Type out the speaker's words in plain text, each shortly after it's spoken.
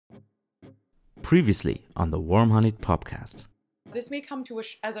Previously on the Worm-Honeyed Podcast. This may come to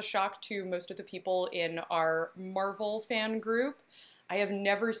as a shock to most of the people in our Marvel fan group. I have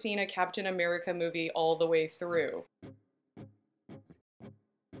never seen a Captain America movie all the way through.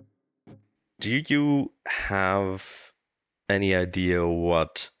 Do you have any idea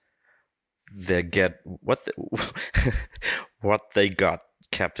what they got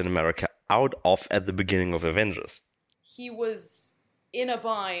Captain America out of at the beginning of Avengers? He was in a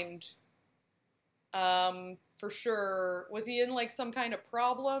bind. For sure. Was he in like some kind of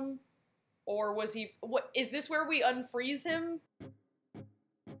problem? Or was he... What is this where we unfreeze him?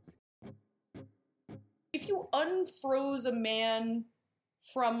 If you unfroze a man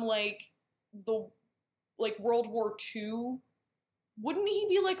from like World War II, wouldn't he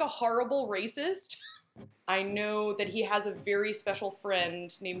be like a horrible racist? I know that he has a very special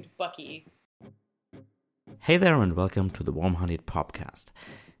friend named Bucky. Hey there and welcome to the Worm-Honeyed Podcast.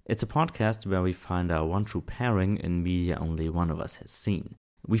 It's a podcast where we find our one true pairing in media only one of us has seen.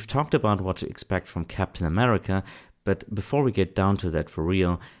 We've talked about what to expect from Captain America, but before we get down to that for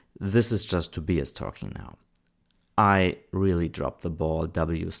real, this is just Tobias talking now. I really dropped the ball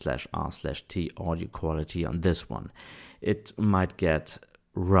W/R/T audio quality on this one. It might get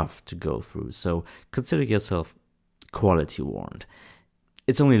rough to go through, so consider yourself quality warned.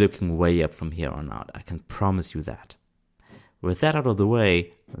 It's only looking way up from here on out, I can promise you that. With that out of the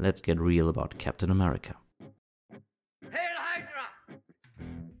way, let's get real about Captain America. Hail Hydra!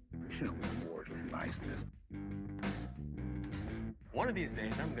 No more niceness. One of these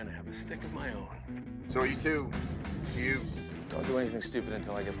days, I'm gonna have a stick of my own. So are you two. You. Don't do anything stupid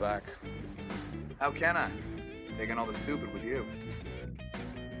until I get back. How can I? Taking all the stupid with you.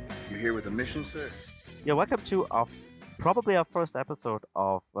 You here with a mission, sir? Yeah, welcome to probably our first episode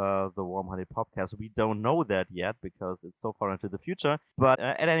of the Worm-Honeyed Podcast. We don't know that yet because it's so far into the future. But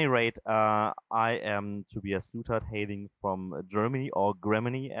at any rate, I am Tobias Lutert, hailing from Germany, or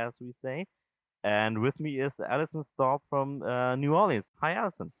Gremini as we say. And with me is Allison Staub from New Orleans. Hi,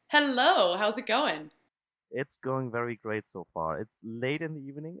 Allison. Hello, how's it going? It's going very great so far. It's late in the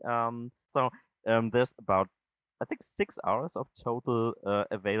evening. So there's about, I think, 6 hours of total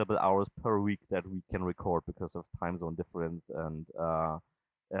available hours per week that we can record because of time zone difference and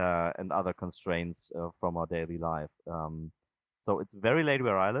other constraints from our daily life. So it's very late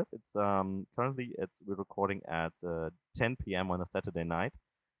where I live. It's currently we're recording at 10 p.m. on a Saturday night,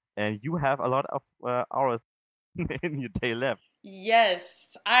 and you have a lot of hours in your day left.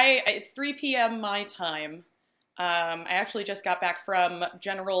 Yes, it's 3 p.m. my time. I actually just got back from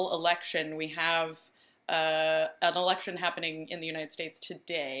general election. We have an election happening in the United States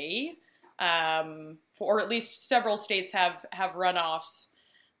today, or at least several states have runoffs.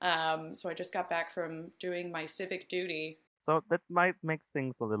 So I just got back from doing my civic duty. So that might make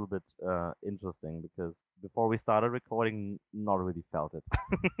things a little bit interesting because before we started recording, not really felt it.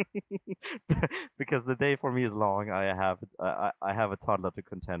 Because the day for me is long. I have a toddler to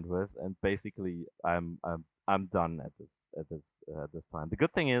contend with, and basically I'm done at this time. The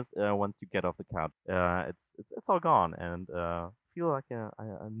good thing is once you get off the couch, it's all gone, and feel like a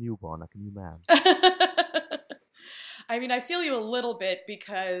newborn, like a new man. I mean, I feel you a little bit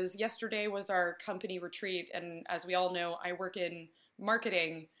because yesterday was our company retreat, and as we all know, I work in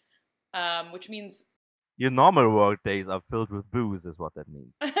marketing, which means your normal work days are filled with booze, is what that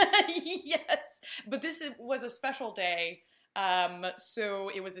means. Yes, but this was a special day, so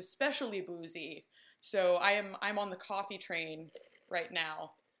it was especially boozy. So I'm on the coffee train right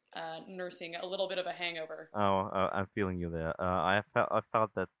now, nursing a little bit of a hangover. Oh, I'm feeling you there. I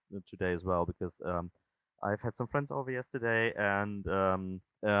felt that today as well because I've had some friends over yesterday, and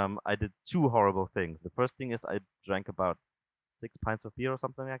I did two horrible things. The first thing is I drank about 6 pints of beer or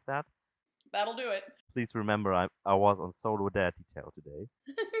something like that. That'll do it. Please remember, I was on solo dad detail today.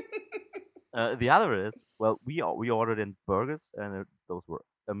 The other is, well, we ordered in burgers, and those were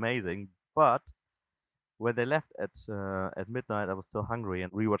amazing. But when they left at midnight, I was still hungry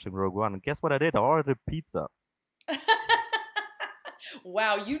and rewatching Rogue One. And guess what I did? I ordered a pizza.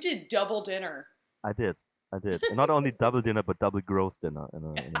 Wow, you did double dinner. I did. And not only double dinner, but double gross dinner in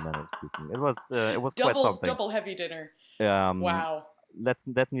a manner of speaking. It was quite something. Double heavy dinner. Wow. Let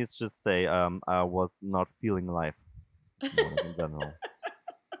me just say, I was not feeling life in general.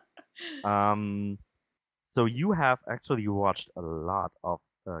 So you have actually watched a lot of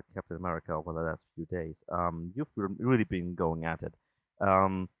Captain America over the last few days. You've really been going at it.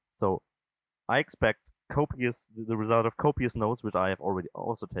 So I expect the result of copious notes, which I have already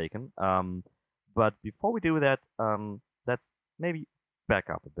also taken. But before we do that, let's maybe back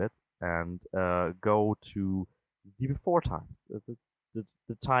up a bit and go to the before times,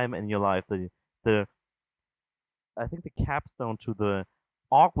 the time in your life, the the capstone to the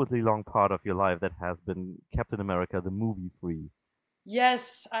awkwardly long part of your life that has been Captain America the movie free.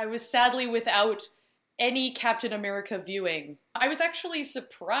 Yes, I was sadly without any Captain America viewing. I was actually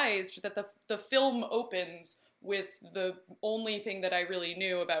surprised that the film opens with the only thing that I really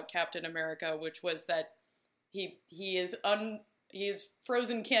knew about Captain America, which was that he is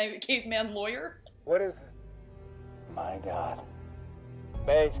frozen caveman lawyer. What is it? My God.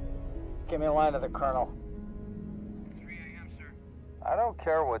 Base, give me a line to the Colonel. 3 a.m., sir. I don't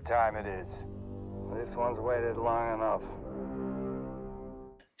care what time it is. This one's waited long enough.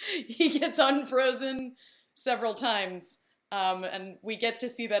 He gets unfrozen several times, and we get to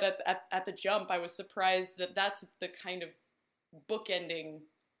see that at the jump. I was surprised that that's the kind of bookending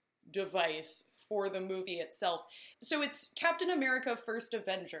device for the movie itself. So it's Captain America First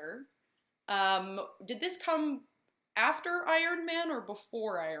Avenger. Did this come after Iron Man or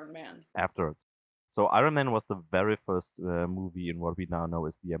before Iron Man? Afterwards. So Iron Man was the very first movie in what we now know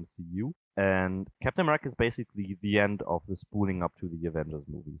as the MCU. And Captain America is basically the end of the spooling up to the Avengers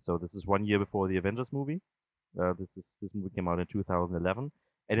movie. So this is 1 year before the Avengers movie. This movie came out in 2011,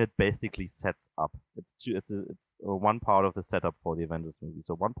 and it basically sets up. It's one part of the setup for the Avengers movie.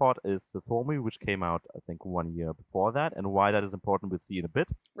 So one part is the Thor movie, which came out I think 1 year before that, and why that is important we'll see in a bit.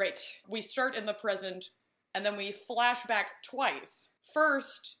 Right. We start in the present, and then we flash back twice.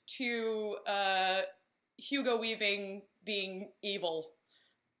 First to Hugo Weaving being evil.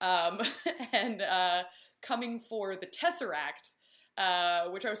 And coming for the Tesseract,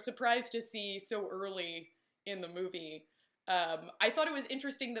 which I was surprised to see so early in the movie. I thought it was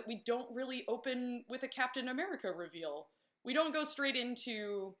interesting that we don't really open with a Captain America reveal. We don't go straight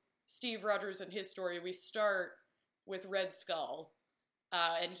into Steve Rogers and his story. We start with Red Skull,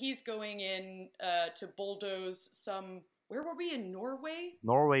 and he's going in to bulldoze some... Where were we, in Norway?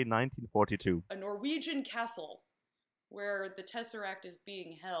 Norway, 1942. A Norwegian castle, where the Tesseract is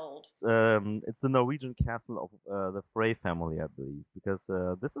being held. It's the Norwegian castle of the Frey family, I believe, because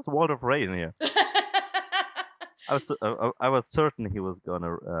this is Walter Frey in here. I was certain he was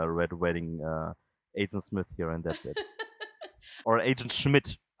gonna Red Wedding Agent Smith here, and that's it. Or Agent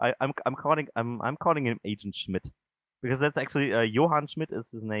Schmidt. I'm calling him Agent Schmidt because that's actually Johann Schmidt is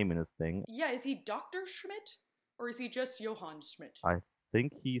his name in his thing. Yeah, is he Dr. Schmidt or is he just Johann Schmidt? I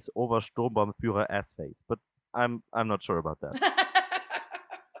think he's Obersturmbannführer Assface, but I'm not sure about that.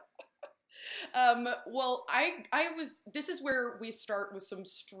 Well, this is where we start with some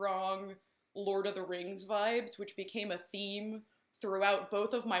strong Lord of the Rings vibes, which became a theme throughout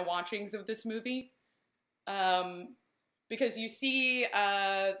both of my watchings of this movie. Because you see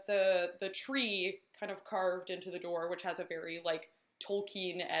the tree kind of carved into the door, which has a very like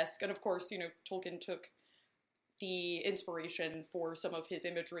Tolkien-esque, and of course, Tolkien took the inspiration for some of his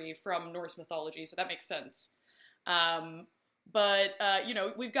imagery from Norse mythology, so that makes sense. But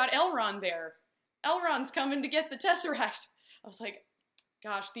we've got Elrond there. Elrond's coming to get the Tesseract. I was like,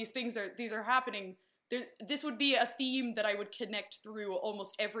 gosh, these are happening. This would be a theme that I would connect through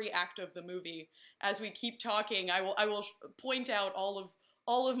almost every act of the movie. As we keep talking, I will point out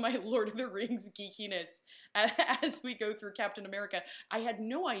all of my Lord of the Rings geekiness as we go through Captain America. I had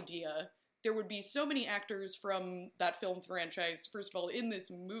no idea there would be so many actors from that film franchise, first of all, in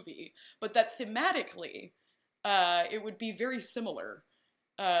this movie, but that thematically, it would be very similar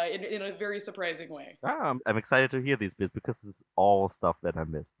in a very surprising way. I'm excited to hear these bits because this is all stuff that I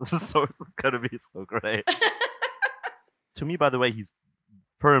missed. So it's going to be so great. To me, by the way, he's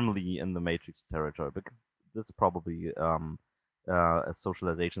firmly in the Matrix territory because this is probably a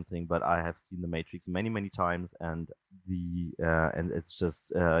socialization thing, but I have seen the Matrix many, many times, and it's just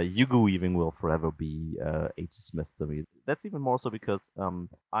Hugo Weaving will forever be Agent Smith to me. That's even more so because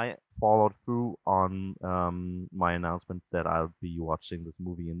I followed through on my announcement that I'll be watching this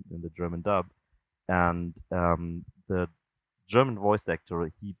movie in the German dub, and the German voice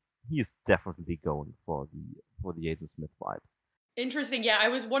actor he is definitely going for the Agent Smith vibes. Interesting. Yeah, I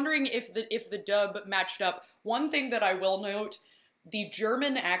was wondering if the dub matched up. One thing that I will note, the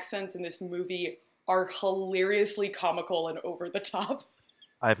German accents in this movie are hilariously comical and over the top.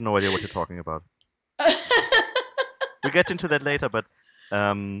 I have no idea what you're talking about. We'll get into that later, but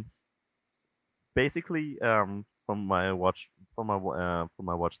basically, from my watch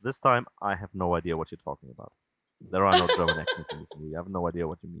this time, I have no idea what you're talking about. There are no German accents in this movie. I have no idea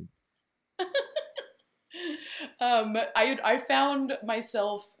what you mean. I found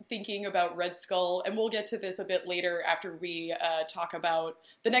myself thinking about Red Skull, and we'll get to this a bit later after we talk about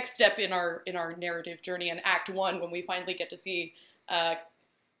the next step in our narrative journey in Act 1, when we finally get to see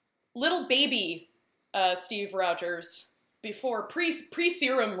little baby Steve Rogers before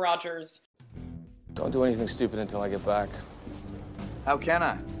pre-serum Rogers. Don't do anything stupid until I get back. How can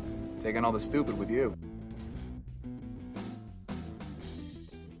I? Taking all the stupid with you.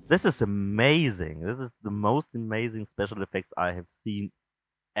 This is amazing. This is the most amazing special effects I have seen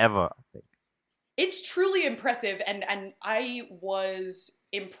ever, I think. It's truly impressive, and I was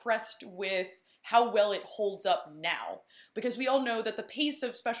impressed with how well it holds up now. Because we all know that the pace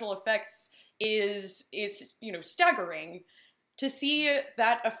of special effects is staggering. To see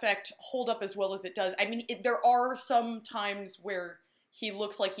that effect hold up as well as it does, I mean, there are some times where he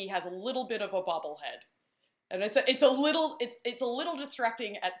looks like he has a little bit of a bobblehead. And it's a little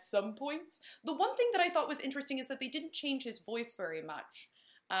distracting at some points. The one thing that I thought was interesting is that they didn't change his voice very much.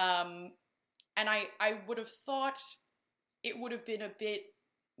 And I would have thought it would have been a bit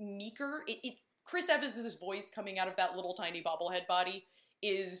meeker. Chris Evans' voice coming out of that little tiny bobblehead body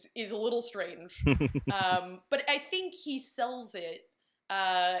is a little strange. But I think he sells it,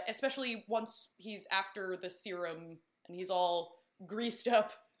 especially once he's after the serum and he's all greased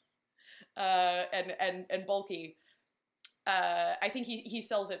up and bulky. I think he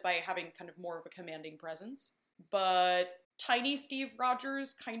sells it by having kind of more of a commanding presence. But tiny Steve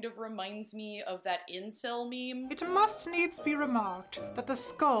Rogers kind of reminds me of that incel meme. It must needs be remarked that the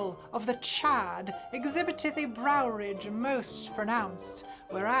skull of the Chad exhibiteth a brow ridge most pronounced,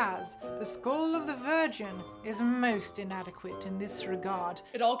 whereas the skull of the Virgin is most inadequate in this regard.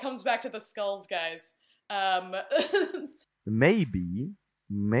 It all comes back to the skulls, guys. Maybe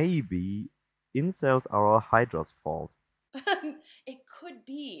incels are all Hydra's fault. It could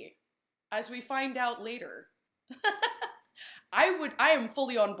be, as we find out later. I am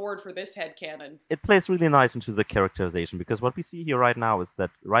fully on board for this headcanon. It plays really nice into the characterization, because what we see here right now is that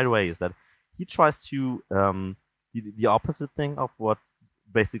he tries to the opposite thing of what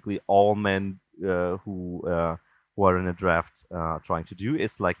basically all men who are in a draft trying to do.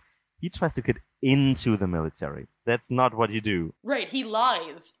 Is like he tries to get into the military. That's not what you do. Right, he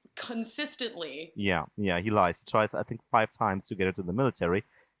lies consistently. Yeah, he lies. He tries, I think, 5 times to get into the military.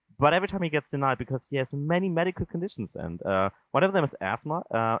 But every time he gets denied because he has many medical conditions, and one of them is asthma,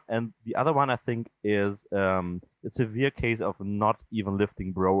 and the other one I think is a severe case of not even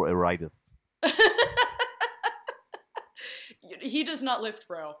lifting bro-iritis. He does not lift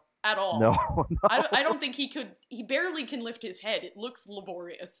bro at all. No. I don't think he could. He barely can lift his head. It looks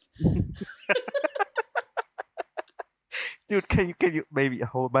laborious. Dude, can you maybe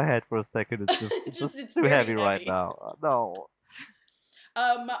hold my head for a second? It's just it's too heavy right now. No.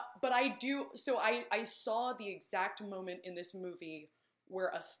 But I do, so I saw the exact moment in this movie where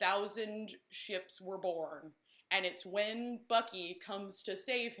 1,000 ships were born, and it's when Bucky comes to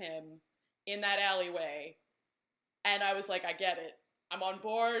save him in that alleyway, and I was like, I get it. I'm on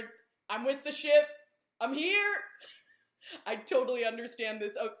board. I'm with the ship. I'm here. I totally understand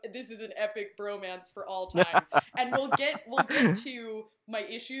this. Oh, this is an epic bromance for all time. And we'll get to my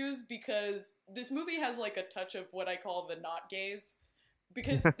issues, because this movie has like a touch of what I call the not gaze.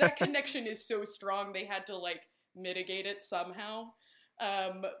 Because that connection is so strong, they had to like mitigate it somehow.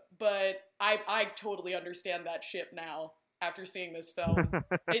 But I totally understand that ship now after seeing this film.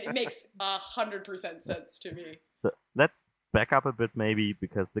 It makes 100% sense to me. So let's back up a bit maybe,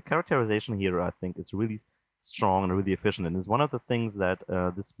 because the characterization here I think is really strong and really efficient, and is one of the things that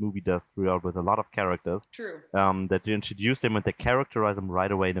this movie does throughout with a lot of characters. True. That they introduce them and they characterize them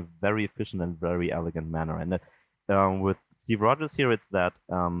right away in a very efficient and very elegant manner. And that with Steve Rogers here, it's that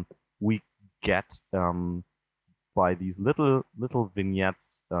we get by these little vignettes,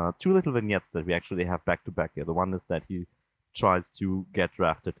 2 little vignettes that we actually have back to back here. The one is that he tries to get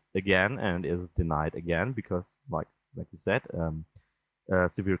drafted again and is denied again because, like you said,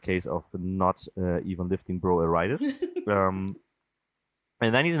 severe case of not even lifting bro-iritis. And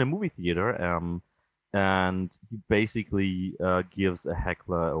then he's in a movie theater, and he basically gives a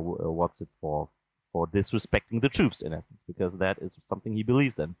heckler a what's it for disrespecting the troops, in essence, because that is something he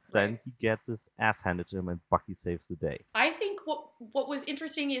believes in. Right. Then he gets his ass handed to him, and Bucky saves the day. I think what was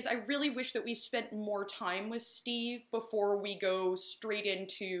interesting is I really wish that we spent more time with Steve before we go straight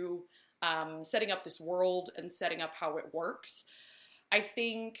into setting up this world and setting up how it works. I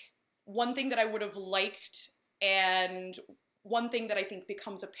think one thing that I would have liked, and one thing that I think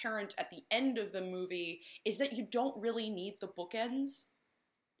becomes apparent at the end of the movie, is that you don't really need the bookends.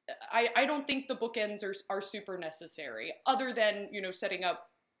 I don't think the bookends are super necessary, other than, setting up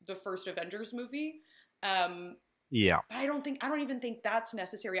the first Avengers movie. Yeah. But I don't even think that's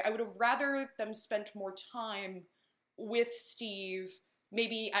necessary. I would have rather them spent more time with Steve,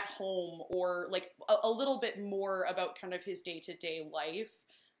 maybe at home, or like a little bit more about kind of his day-to-day life,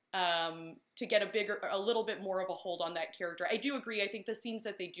 to get a little bit more of a hold on that character. I do agree. I think the scenes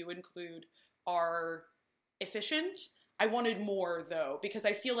that they do include are efficient. I wanted more, though, because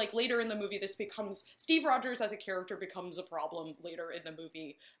I feel like later in the movie Steve Rogers as a character becomes a problem later in the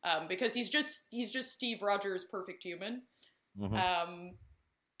movie, because he's just Steve Rogers, perfect human. Mm-hmm.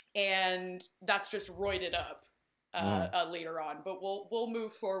 And that's just roided up later on. But we'll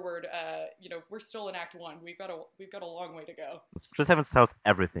move forward. We're still in Act 1. We've got a long way to go. Chris Evans sells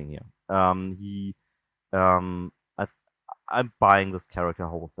everything here. I'm buying this character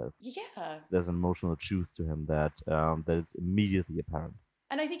wholesale. Yeah. There's an emotional truth to him that is immediately apparent.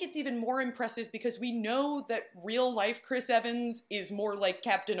 And I think it's even more impressive because we know that real life Chris Evans is more like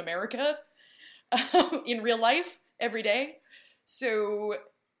Captain America in real life every day. So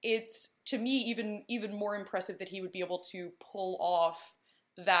it's, to me, even more impressive that he would be able to pull off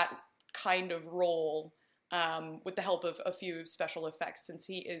that kind of role with the help of a few special effects, since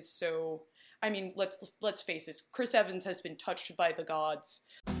he is so... I mean, let's face it, Chris Evans has been touched by the gods.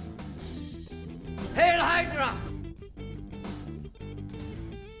 Hail Hydra!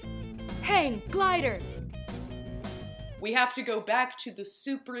 Hang glider! We have to go back to the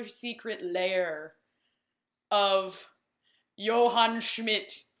super secret lair of Johann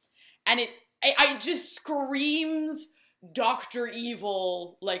Schmidt. And I just screams Dr.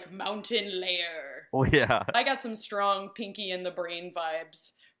 Evil, like mountain lair. Oh yeah. I got some strong Pinky in the Brain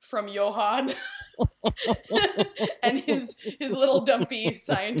vibes from Johann and his little dumpy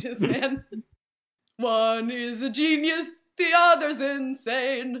scientist man. One is a genius, the other's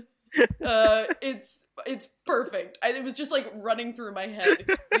insane. It's perfect. It was just like running through my head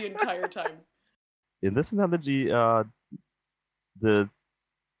the entire time. In this analogy, the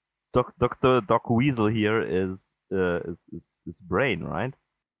Dr. Doc Weasel here is brain, right?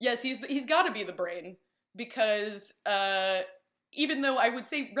 Yes, he's got to be the brain, because even though I would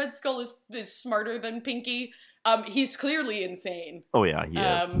say Red Skull is smarter than Pinky, he's clearly insane. Oh yeah, he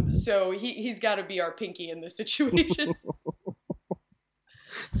is. So he's got to be our Pinky in this situation.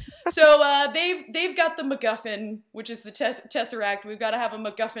 So they've got the MacGuffin, which is the Tesseract. We've got to have a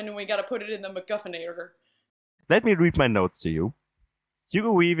MacGuffin, and we got to put it in the MacGuffinator. Let me read my notes to you.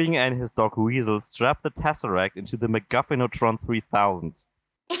 Hugo Weaving and his dog Weasel strap the Tesseract into the MacGuffinotron 3000.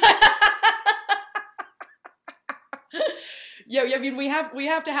 Yeah, I mean we have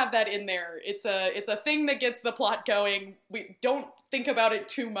to have that in there. It's a thing that gets the plot going. We don't think about it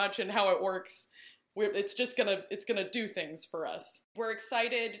too much and how it works. It's gonna do things for us. We're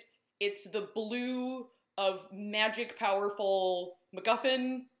excited. It's the blue of magic powerful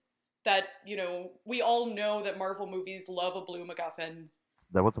MacGuffin that, we all know that Marvel movies love a blue MacGuffin.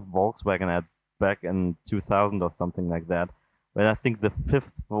 There was a Volkswagen ad back in 2000 or something like that, when I think the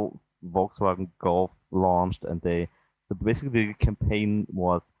fifth Volkswagen Golf launched, and basically the campaign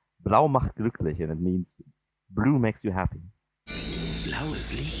was Blau macht glücklich, and it means blue makes you happy.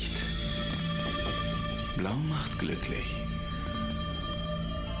 Blaues Licht. Blau macht glücklich.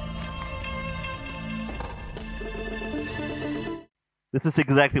 This is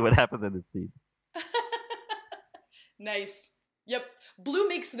exactly what happened in the scene. Nice. Yep. Blue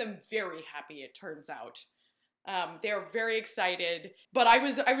makes them very happy, it turns out. They are very excited, but I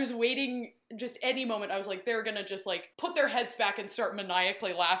was waiting just any moment. I was like, they're gonna just like put their heads back and start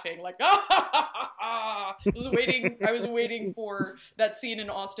maniacally laughing, like I was waiting for that scene in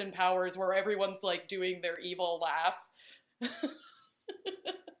Austin Powers where everyone's like doing their evil laugh.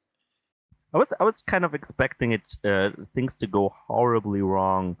 I was kind of expecting things to go horribly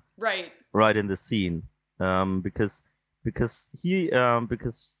wrong. Right in the scene, because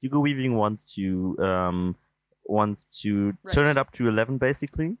Hugo Weaving wants to turn it up to 11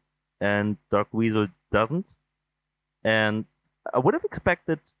 basically, and Doc Weasel doesn't. And I would have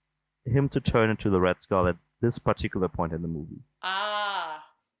expected him to turn into the Red Skull at this particular point in the movie. I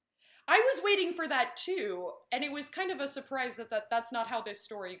was waiting for that too, and it was kind of a surprise that's not how this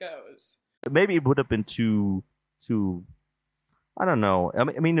story goes. Maybe it would have been too I don't know. I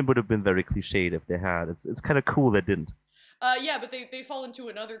mean, it would have been very cliched if they had. It's kind of cool they didn't. Yeah, but they fall into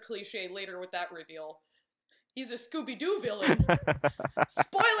another cliche later with that reveal. He's a Scooby-Doo villain.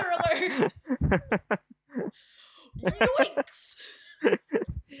 Spoiler alert! Yoinks!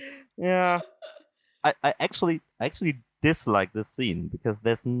 Yeah. I actually dislike this scene because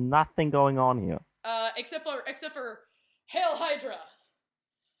there's nothing going on here. Except for Hail Hydra!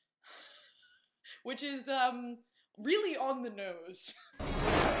 Which is, really on the nose.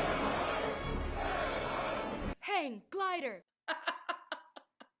 Hang glider!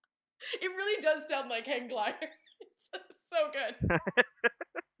 It really does sound like hang glider. It's so good.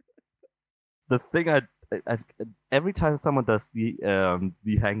 The thing I every time someone does the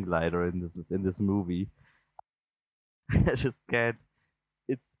hang glider in this movie, I just can't.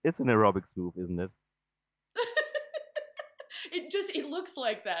 It's an aerobics move, isn't it? It looks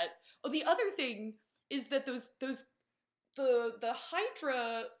like that. Oh, the other thing is that the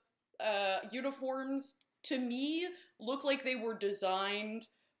Hydra uniforms to me look like they were designed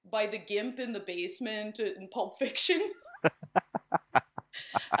by the gimp in the basement in Pulp Fiction.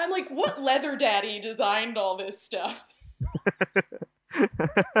 I'm like, what leather daddy designed all this stuff?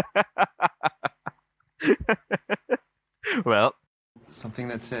 Well, Something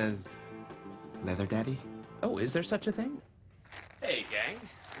that says Leather Daddy? Oh, is there such a thing? Hey, gang.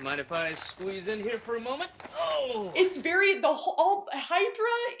 Mind if I squeeze in here for a moment? Oh! It's very, all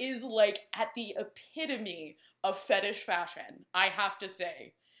Hydra is like at the epitome of fetish fashion, I have to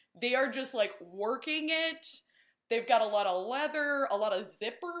say. They are just like working it. They've got a lot of leather, a lot of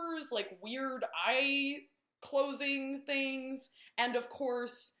zippers, like weird eye closing things. And of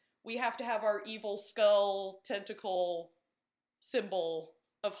course, we have to have our evil skull tentacle symbol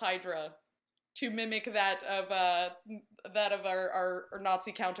of Hydra to mimic that of our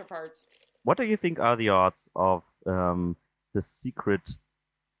Nazi counterparts. what do you think are the odds of the secret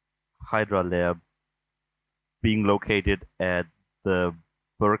Hydra lab being located at the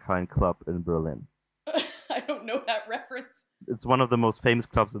Berghain Club in Berlin? I don't know that reference. It's one of the most famous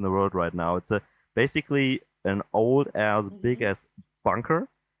clubs in the world right now. It's basically an old-ass, big-ass bunker,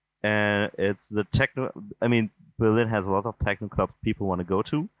 and it's the techno... I mean, Berlin has a lot of techno clubs people want to go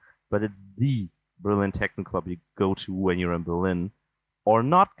to, but it's the Berlin techno club you go to when you're in Berlin, or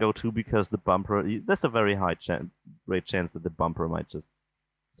not go to because the bumper... There's a very great chance that the bumper might just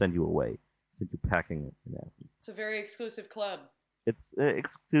send you away, send you packing it, in essence. It's a very exclusive club. It's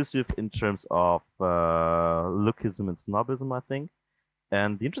exclusive in terms of lookism and snobism, I think.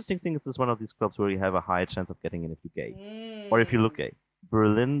 And the interesting thing is, it's one of these clubs where you have a high chance of getting in if you're gay, or if you look gay.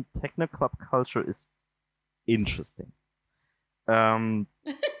 Berlin techno club culture is interesting. For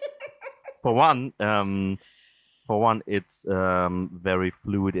one, it's very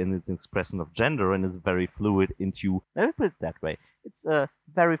fluid in its expression of gender, and it's very fluid into. Let me put it that way. It's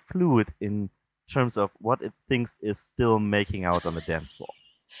very fluid in terms of what it thinks is still making out on the dance floor.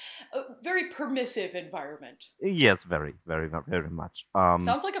 A very permissive environment. Yes, very, very, very much.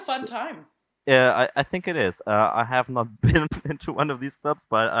 Sounds like a fun time. Yeah, I think it is. I have not been into one of these clubs,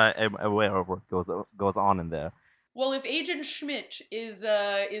 but I am aware of what goes on in there. Well, if Agent Schmidt is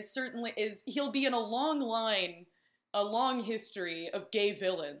certainly he'll be in a long history of gay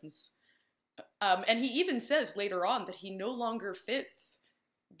villains, and he even says later on that he no longer fits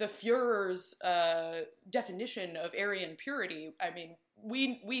the Führer's definition of Aryan purity. I mean,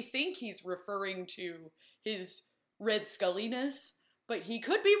 we think he's referring to his red sculliness, but he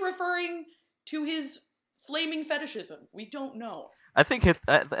could be referring to his flaming fetishism. We don't know. I think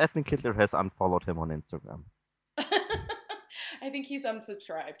Hitler has unfollowed him on Instagram. I think he's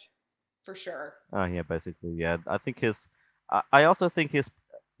unsubscribed, for sure. Yeah, basically, yeah. I think I also think his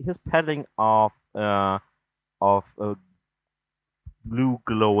peddling of blue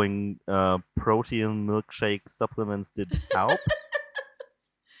glowing protein milkshake supplements did help.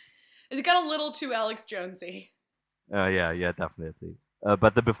 It got a little too Alex Jonesy. Yeah, definitely.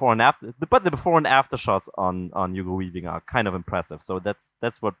 But the before and after shots on Hugo Weaving are kind of impressive. So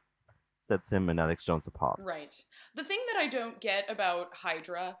that's what sets him and Alex Jones apart. Right. The thing that I don't get about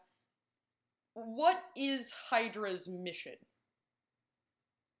Hydra, what is Hydra's mission?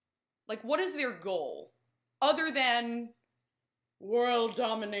 Like, what is their goal? Other than world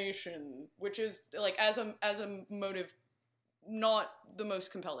domination, which is, like, as a motive, not the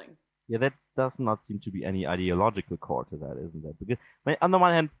most compelling. Yeah, that does not seem to be any ideological core to that, isn't it? Because on the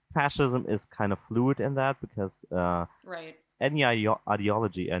one hand, fascism is kind of fluid in that, because right. Any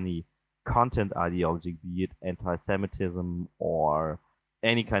ideology, any content ideology, be it anti-Semitism or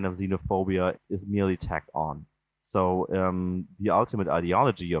any kind of xenophobia, is merely tacked on. So the ultimate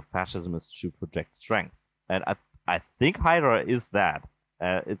ideology of fascism is to project strength, and I think Hydra is that.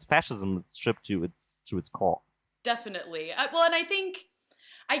 It's fascism stripped to its core. Definitely. Well, and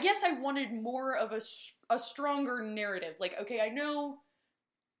I guess I wanted more of a stronger narrative. Like, okay, I know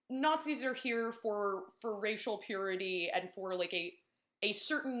Nazis are here for racial purity and for, like, a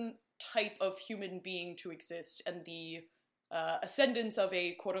certain type of human being to exist, and the ascendance of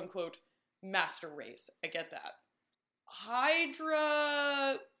a quote-unquote master race. I get that.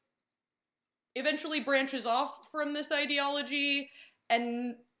 Hydra eventually branches off from this ideology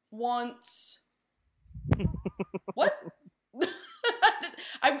and wants... What?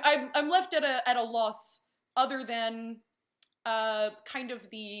 I'm left at a loss, other than kind of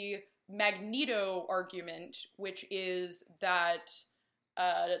the Magneto argument, which is that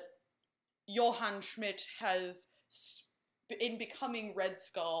Johann Schmidt has in becoming Red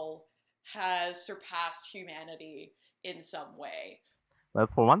Skull, has surpassed humanity in some way. Well,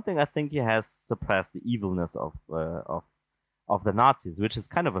 for one thing, I think he has suppressed the evilness of the Nazis, which is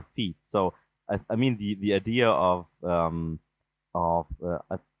kind of a feat. So, I mean, the idea of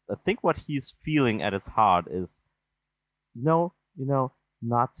I think what he's feeling at his heart is,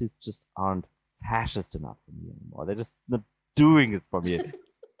 Nazis just aren't fascist enough for me anymore. They're just not doing it for me.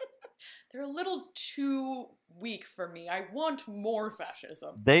 They're a little too weak for me. I want more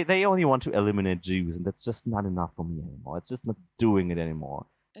fascism. They only want to eliminate Jews, and that's just not enough for me anymore. It's just not doing it anymore.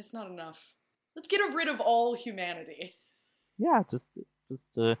 It's not enough. Let's get rid of all humanity. Yeah, just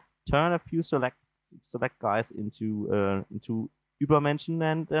turn a few select guys into Übermenschen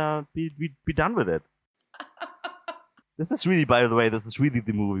and be done with it. This is really, by the way, the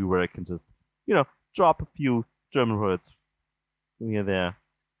movie where I can just, drop a few German words here there.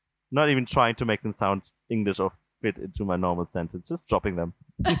 Not even trying to make them sound English or fit into my normal sentence, just dropping them.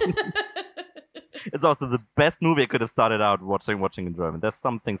 It's also the best movie I could have started out watching in German. There's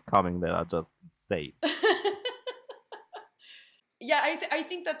some things coming that are just safe. Yeah, I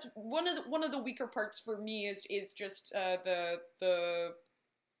think that's one of the weaker parts for me is just the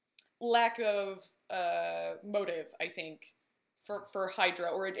lack of motive, I think, for Hydra,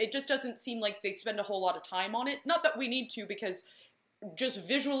 or it just doesn't seem like they spend a whole lot of time on it. Not that we need to, because just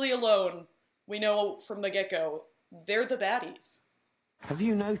visually alone, we know from the get-go, they're the baddies. Have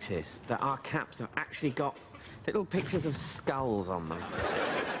you noticed that our caps have actually got little pictures of skulls on them?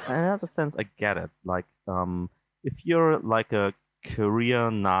 In another sense, I get it. Like, if you're like a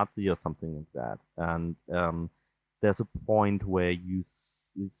Korean Nazi or something like that, and there's a point where you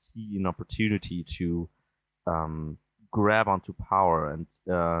see an opportunity to grab onto power and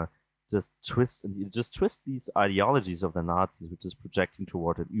just twist these ideologies of the Nazis, which is projecting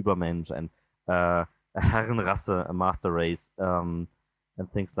toward an Übermensch and a Herrenrasse, a master race, and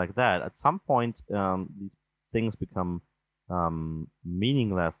things like that. At some point, these things become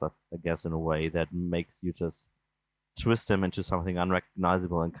meaningless, I guess, in a way that makes you just twist them into something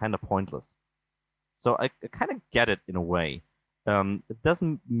unrecognizable and kind of pointless. So I kind of get it in a way. It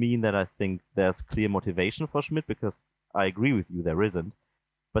doesn't mean that I think there's clear motivation for Schmidt, because I agree with you, there isn't.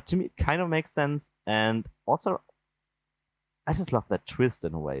 But to me, it kind of makes sense, and also, I just love that twist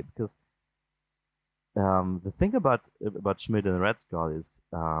in a way, because the thing about Schmidt and Red Skull is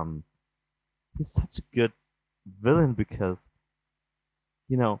he's such a good villain, because,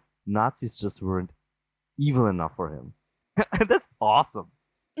 Nazis just weren't evil enough for him. And that's awesome.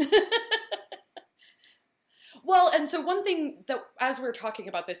 Well, and so one thing that, as we're talking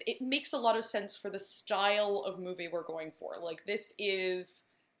about this, it makes a lot of sense for the style of movie we're going for. Like, this is,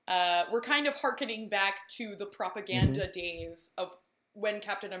 we're kind of hearkening back to the propaganda days of when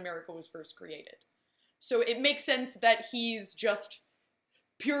Captain America was first created. So it makes sense that he's just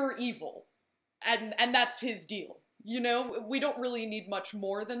pure evil, and that's his deal. We don't really need much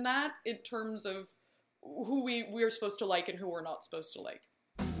more than that in terms of who we're supposed to like and who we're not supposed to like.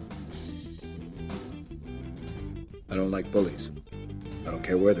 I don't like bullies. I don't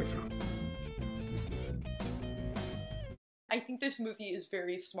care where they're from. I think this movie is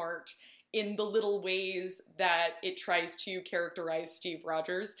very smart in the little ways that it tries to characterize Steve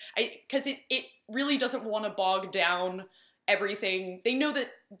Rogers. Because it really doesn't want to bog down everything. They know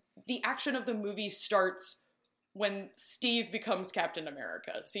that the action of the movie starts when Steve becomes Captain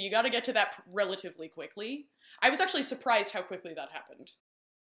America. So you got to get to that relatively quickly. I was actually surprised how quickly that happened.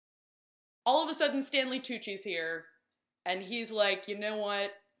 All of a sudden, Stanley Tucci's here, and he's like, you know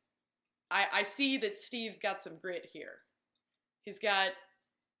what? I see that Steve's got some grit here.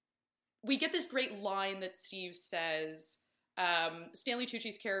 We get this great line that Steve says. Stanley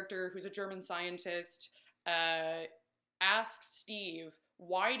Tucci's character, who's a German scientist, asks Steve,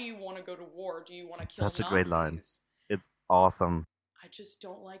 why do you want to go to war? Do you want to kill Nazis? That's a great line. It's awesome. I just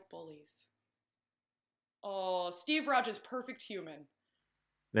don't like bullies. Oh, Steve Rogers, perfect human.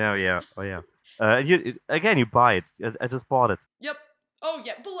 Oh yeah. You buy it. I just bought it. Yep. Oh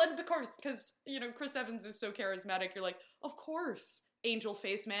yeah, but of course, because Chris Evans is so charismatic. You're like, of course, Angel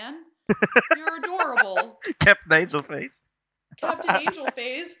Face Man. You're adorable. Captain Angel Face. Captain Angel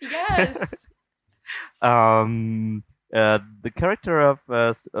Face. Yes. The character of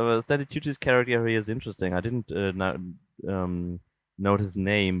Stanley Tucci's character here is interesting. I didn't note his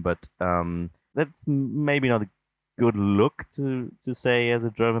name, but that's maybe not a good look to say as a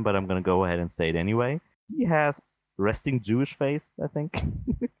German, but I'm gonna go ahead and say it anyway. He has resting Jewish face, I think.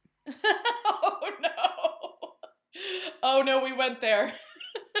 Oh no, we went there.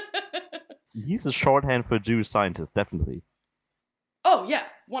 He's a shorthand for Jewish scientist, definitely. Oh yeah,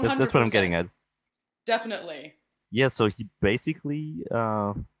 100%. That's what I'm getting at. Definitely. Yeah, so he basically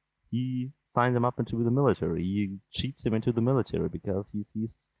he signs him up into the military. He cheats him into the military because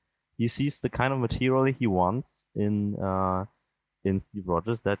he sees the kind of material he wants in Steve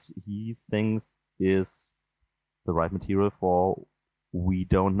Rogers that he thinks is the right material for we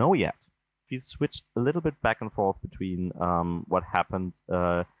don't know yet. We switch a little bit back and forth between what happened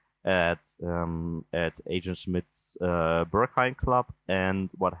at Agent Schmidt's Berghain Club and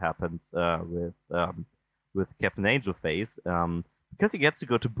what happened with Captain Angelface. Because he gets to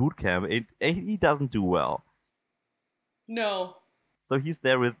go to boot camp, he doesn't do well. No. So he's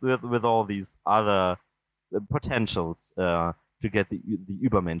there with all these other potentials to get the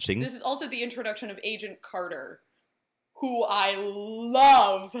Übermensching. This is also the introduction of Agent Carter, who I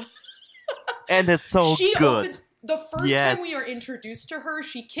love. And it's so good. The first time we are introduced to her,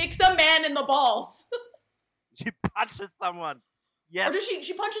 she kicks a man in the balls. She punches someone. Yes. Or does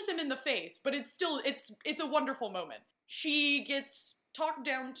she punches him in the face, but it's a wonderful moment. She gets talked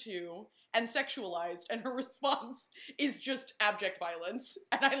down to and sexualized, and her response is just abject violence,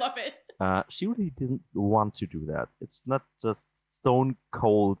 and I love it. She really didn't want to do that. It's not just stone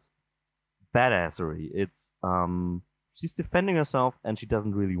cold badassery. It's she's defending herself, and she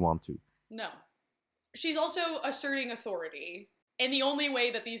doesn't really want to. No. She's also asserting authority in the only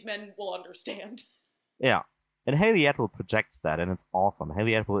way that these men will understand. Yeah. And Haley Atwell projects that, and it's awesome.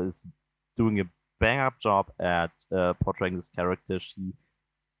 Haley Atwell is doing a bang-up job at portraying this character. She,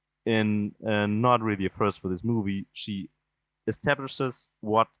 in not really a first for this movie, she establishes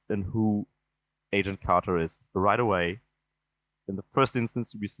what and who Agent Carter is right away. In the first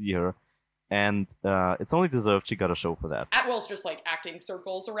instance we see her, and it's only deserved she got a show for that. Atwell's just like acting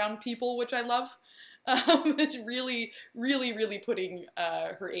circles around people, which I love. It's really, really, really putting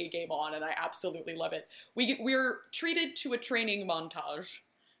her A game on, and I absolutely love it. We're treated to a training montage,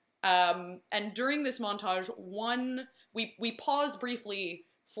 and during this montage, we pause briefly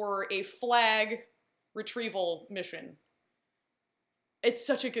for a flag retrieval mission. It's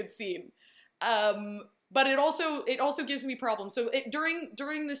such a good scene, but it also gives me problems. So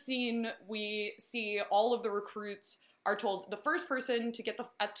during the scene, we see all of the recruits are told the first person to get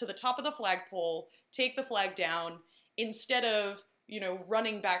to the top of the flagpole, take the flag down. Instead of,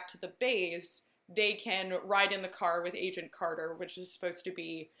 running back to the base, they can ride in the car with Agent Carter, which is supposed to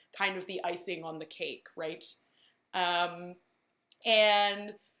be kind of the icing on the cake, right? And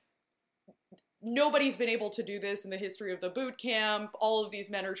nobody's been able to do this in the history of the boot camp. All of these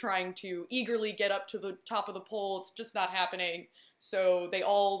men are trying to eagerly get up to the top of the pole. It's just not happening. So they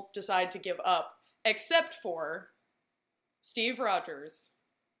all decide to give up, except for Steve Rogers,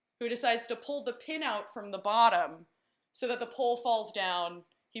 who decides to pull the pin out from the bottom so that the pole falls down.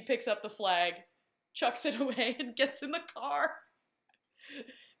 He picks up the flag, chucks it away, and gets in the car.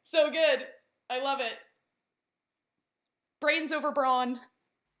 So good. I love it. Brains over brawn.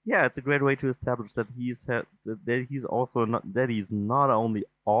 Yeah, it's a great way to establish that he's not only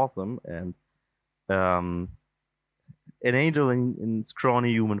awesome and an angel in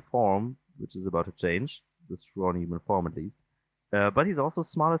scrawny human form, which is about to change. The scrawny human form at least, but he's also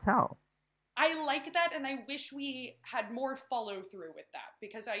smart as hell. I like that, and I wish we had more follow through with that,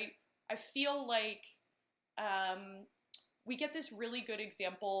 because I feel like we get this really good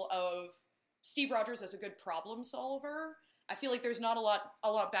example of Steve Rogers as a good problem solver. I feel like there's not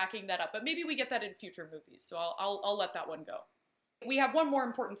a lot backing that up, but maybe we get that in future movies, so I'll let that one go. We have one more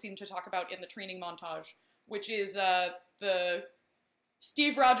important scene to talk about in the training montage, which is the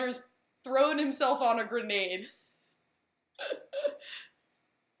Steve Rogers throwing himself on a grenade.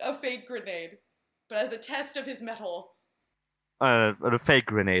 A fake grenade. But as a test of his mettle. A fake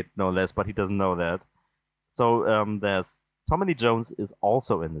grenade, no less, but he doesn't know that. So there's Tommy Lee Jones is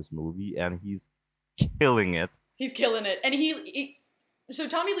also in this movie, and he's killing it. He's killing it. And so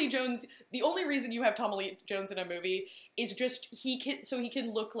Tommy Lee Jones, the only reason you have Tommy Lee Jones in a movie is just he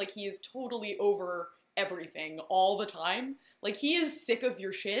can look like he is totally over everything all the time. Like, he is sick of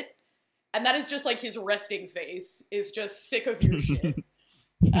your shit. And that is just like his resting face, is just sick of your shit.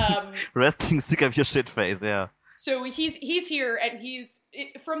 Resting sick of your shit face, yeah. So he's here, and he's,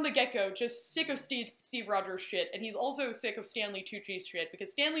 from the get-go, just sick of Steve Rogers' shit, and he's also sick of Stanley Tucci's shit,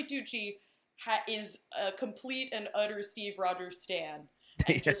 because Stanley Tucci is a complete and utter Steve Rogers stan,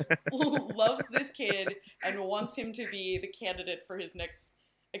 and just loves this kid and wants him to be the candidate for his next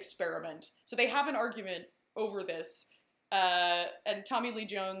experiment. So they have an argument over this. And Tommy Lee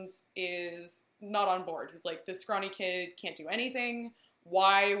Jones is not on board. He's like, this scrawny kid can't do anything.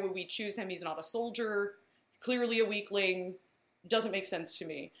 Why would we choose him? He's not a soldier. Clearly a weakling. Doesn't make sense to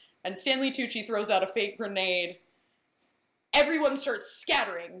me. And Stanley Tucci throws out a fake grenade. Everyone starts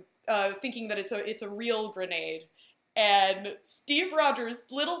scattering, thinking that it's a real grenade. And Steve Rogers,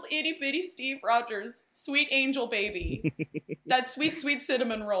 little itty bitty Steve Rogers, sweet angel baby, that sweet, sweet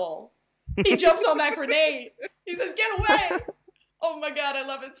cinnamon roll. He jumps on that grenade. He says, "Get away!" Oh my god, I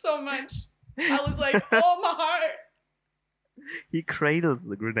love it so much. I was like, oh, my heart. He cradles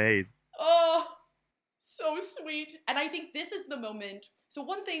the grenade. Oh, so sweet. And I think this is the moment. So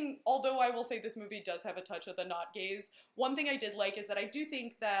one thing, although I will say this movie does have a touch of the not gays, one thing I did like is that I do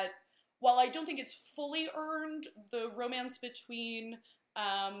think that, while I don't think it's fully earned, the romance between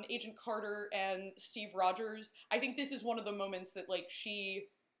Agent Carter and Steve Rogers, I think this is one of the moments that, like, she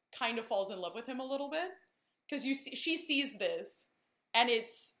kind of falls in love with him a little bit. Because she sees this, and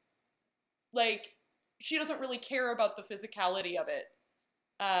it's, like, she doesn't really care about the physicality of it.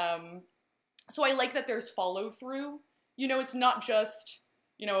 So I like that there's follow-through. You know, it's not just,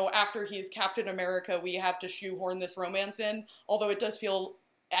 you know, after he's Captain America, we have to shoehorn this romance in, although it does feel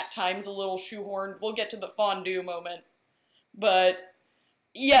at times a little shoehorned. We'll get to the fondue moment. But,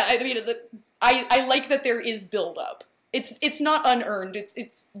 yeah, I mean, I like that there is build-up. It's not unearned.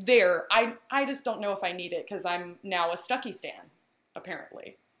 It's there. I just don't know if I need it, because I'm now a Stucky stan,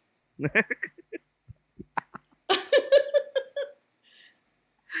 apparently.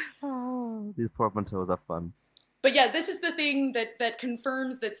 Oh, these portmanteaus are fun. But yeah, this is the thing that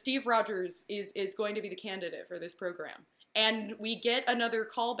confirms that Steve Rogers is going to be the candidate for this program. And we get another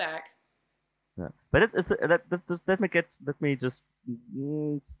callback. Yeah. But let me just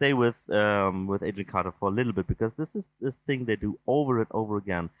stay with Agent Carter for a little bit, because this is this thing they do over and over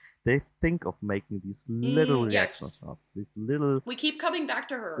again. They think of making these little reaction shots, these little. We keep coming back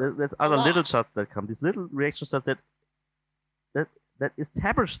to her. There's other little shots that come, these little reaction shots that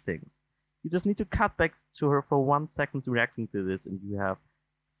establish things. You just need to cut back to her for 1 second reacting to this, and you have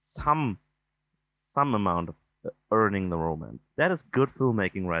some amount of earning the romance. That is good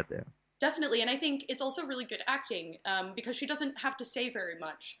filmmaking right there. Definitely, and I think it's also really good acting, because she doesn't have to say very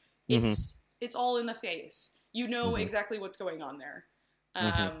much. It's all in the face. You know exactly what's going on there.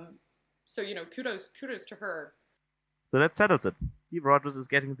 So, you know, kudos to her. So that settles it. Steve Rogers is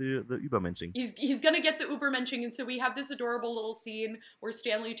getting the Übermensching. He's gonna get the Übermensching, and so we have this adorable little scene where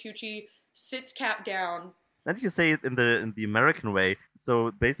Stanley Tucci sits Cap down. And you can say it in the American way.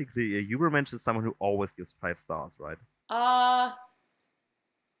 So basically, a Übermensch is someone who always gives 5 stars, right?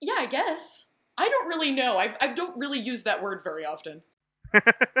 Yeah, I guess. I don't really know. I don't really use that word very often.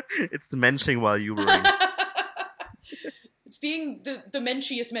 It's mensching while Ubering. It's being the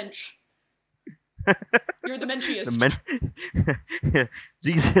menschiest mensch. You're the menschiest.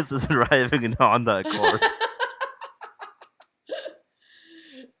 Jesus is arriving in Honda Accord.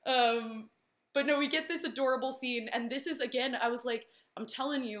 But no, we get this adorable scene, and this is, again, I was like, I'm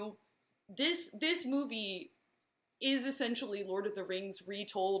telling you, this movie is essentially Lord of the Rings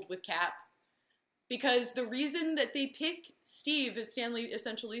retold with Cap. Because the reason that they pick Steve, as Stanley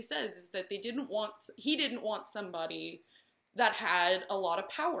essentially says, is that he didn't want somebody that had a lot of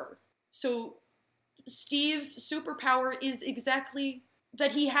power. So Steve's superpower is exactly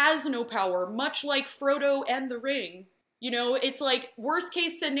that he has no power, much like Frodo and the Ring. You know, it's like, worst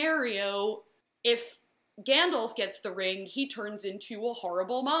case scenario, if Gandalf gets the ring, he turns into a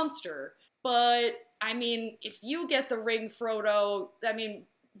horrible monster. But, I mean, if you get the ring, Frodo, I mean,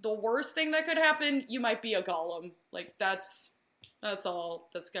 the worst thing that could happen, you might be a golem. Like, that's all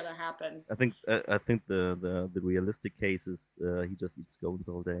that's gonna happen. I think the realistic case is he just eats scones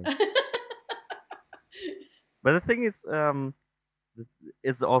all day. But the thing is,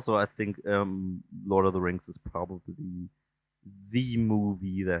 it's also, I think, Lord of the Rings is probably the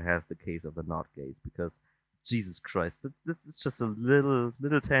movie that has the case of the not gays, because Jesus Christ, this is just a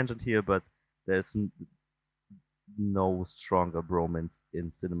little tangent here, but there's no stronger bromance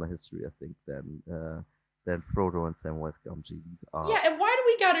in cinema history, I think, than Frodo and Samwise Gamgee. Yeah, and why do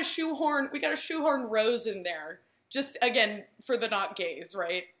we gotta shoehorn Rose in there? Just, again, for the not gays,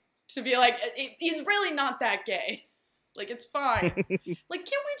 right? To be like, he's really not that gay. Like, it's fine. Like,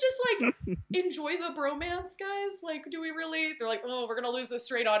 can't we just, like, enjoy the bromance, guys? Like, do we really? They're like, oh, we're gonna lose the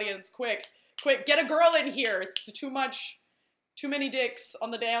straight audience. Quick, get a girl in here. It's too much, too many dicks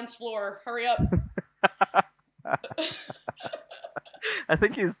on the dance floor. Hurry up. I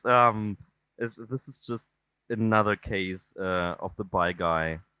think this is just another case of the bi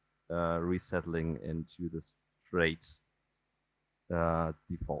guy resettling into the straight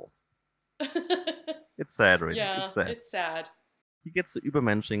default. It's sad, really. Yeah, it's sad. He gets the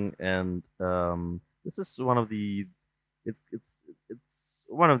Übermensching, and this is one of the it's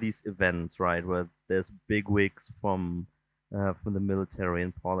one of these events, right, where there's bigwigs from the military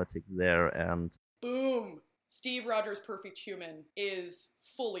and politics there, and boom, Steve Rogers' perfect human is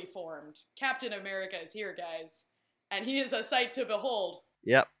fully formed. Captain America is here, guys. And he is a sight to behold.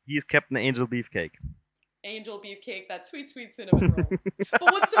 Yep, he's Captain Angel Beefcake. Angel Beefcake, that sweet, sweet cinnamon roll. But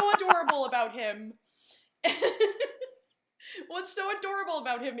what's so adorable about him... What's so adorable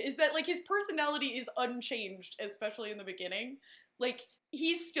about him is that, like, his personality is unchanged, especially in the beginning. Like,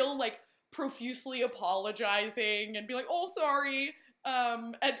 he's still, like, profusely apologizing and be like, oh, sorry.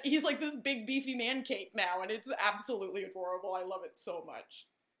 And he's, like, this big, beefy man cake now, and it's absolutely adorable. I love it so much.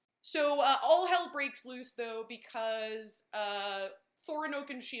 So, all hell breaks loose, though, because Thorin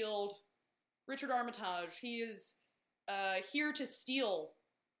Oakenshield, Richard Armitage, he is here to steal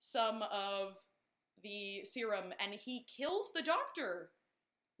some of the serum, and he kills the doctor,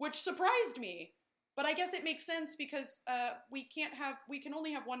 which surprised me. But I guess it makes sense because we can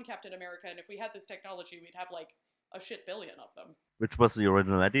only have one Captain America, and if we had this technology, we'd have like a shit billion of them. Which was the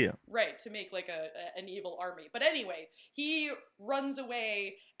original idea. Right, to make like an evil army. But anyway, he runs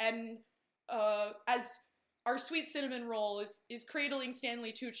away, and as our sweet cinnamon roll is cradling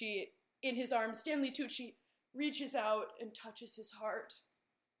Stanley Tucci in his arms, Stanley Tucci reaches out and touches his heart.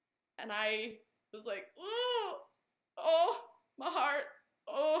 And I was like, oh, my heart,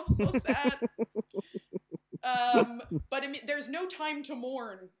 oh, so sad. But there's no time to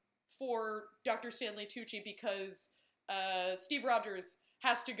mourn for Dr. Stanley Tucci because Steve Rogers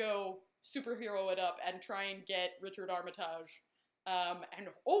has to go superhero it up and try and get Richard Armitage. And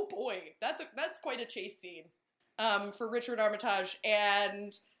oh boy, that's quite a chase scene for Richard Armitage.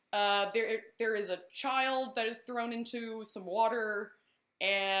 And there is a child that is thrown into some water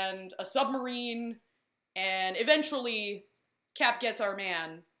and a submarine, and eventually Cap gets our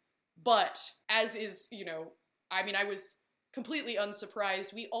man. But as is, I was completely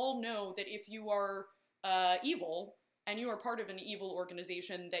unsurprised. We all know that if you are evil and you are part of an evil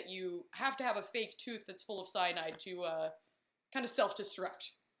organization, that you have to have a fake tooth that's full of cyanide to kind of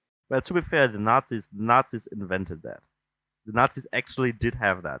self-destruct. Well, to be fair, the Nazis invented that. The Nazis actually did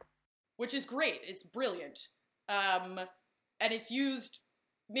have that. Which is great. It's brilliant. And it's used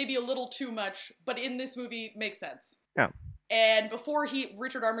maybe a little too much, but in this movie makes sense. Yeah. And before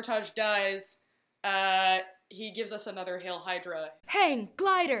Richard Armitage dies, he gives us another Hail Hydra. Hang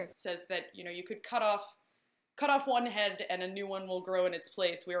glider! Says that, you could cut off one head and a new one will grow in its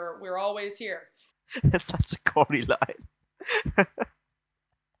place. We're always here. That's such a corny line.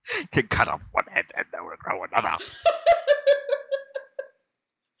 You can cut off one head and there will grow another.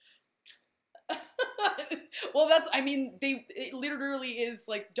 Well, it literally is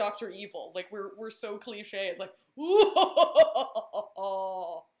like Dr. Evil. Like, we're so cliche. It's like, ooh.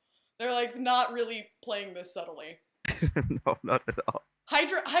 They're like not really playing this subtly. No, not at all.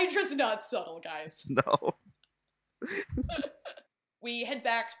 Hydra's not subtle, guys. No. We head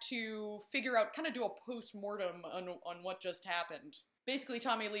back to figure out, kind of do a post-mortem on what just happened. Basically,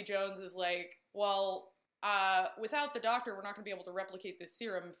 Tommy Lee Jones is like, well, without the doctor, we're not going to be able to replicate this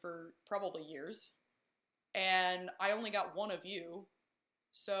serum for probably years. And I only got one of you.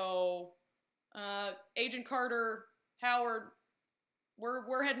 So, Agent Carter, Howard,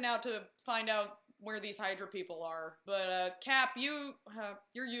 we're heading out to find out where these Hydra people are. But, Cap, you're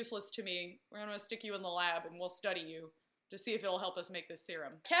useless to me. We're gonna stick you in the lab and we'll study you to see if it'll help us make this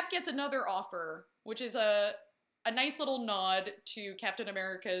serum. Cap gets another offer, which is a nice little nod to Captain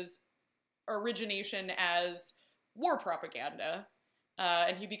America's origination as war propaganda.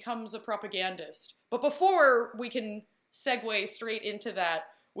 And he becomes a propagandist. But before we can segue straight into that,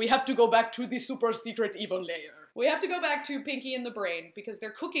 we have to go back to the super secret evil layer. We have to go back to Pinky and the Brain, because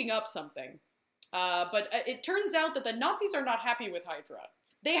they're cooking up something. But it turns out that the Nazis are not happy with Hydra.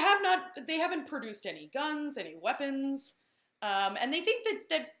 They haven't produced any guns, any weapons, and they think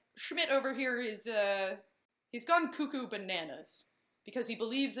that Schmidt over here he's gone cuckoo bananas, because he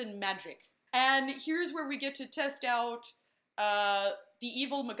believes in magic. And here's where we get to test out the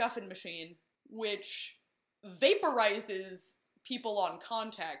evil MacGuffin machine, which vaporizes people on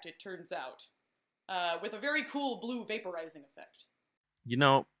contact, it turns out, with a very cool blue vaporizing effect.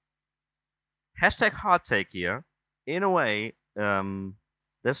 Hashtag hot take here. In a way,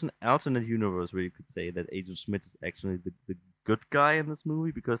 there's an alternate universe where you could say that Agent Schmidt is actually the good guy in this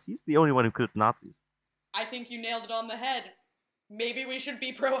movie, because he's the only one who killed Nazis. I think you nailed it on the head. Maybe we should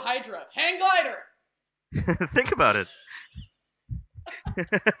be pro-Hydra. Hang glider! Think about it.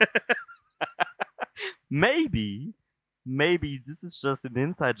 Maybe this is just an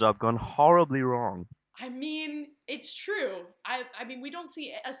inside job gone horribly wrong. I mean, it's true. I mean, we don't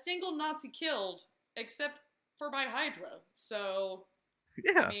see a single Nazi killed except for by Hydra. So,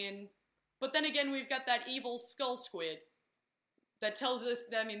 yeah. I mean, but then again, we've got that evil skull squid that tells us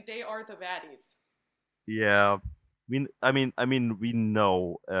that, they are the baddies. Yeah. We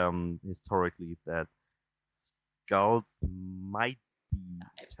know historically that skulls might be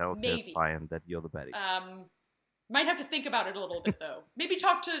telltale Maybe. sign that you're the baddie. Might have to think about it a little bit though. Maybe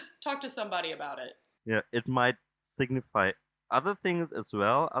talk to somebody about it. Yeah, it might signify other things as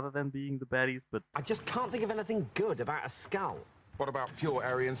well, other than being the baddies, but I just can't think of anything good about a skull. What about pure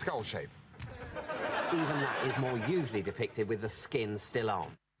Aryan skull shape? Even that is more usually depicted with the skin still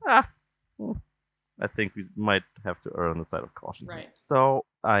on. I think we might have to err on the side of caution. Right. So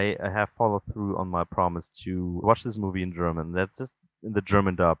I have followed through on my promise to watch this movie in German. That's just in the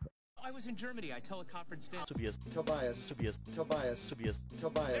German dub. I was in Germany. I teleconferenced in. Tobias. Tobias. Tobias. Tobias. Tobias.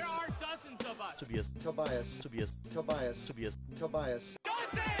 Tobias. There are dozens of us. Tobias. Tobias. Tobias. Tobias. Tobias. Tobias.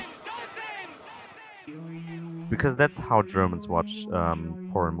 Because that's how Germans watch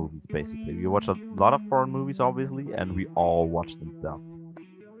foreign movies, basically. We watch a lot of foreign movies, obviously, and we all watch them dubbed.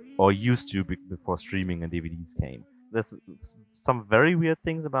 Or used to before streaming and DVDs came. There's some very weird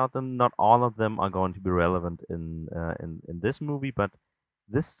things about them. Not all of them are going to be relevant in this movie, but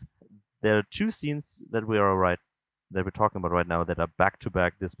there are two scenes that we're talking about right now that are back to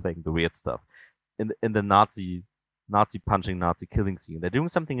back displaying the weird stuff. In the Nazi punching, Nazi killing scene, they're doing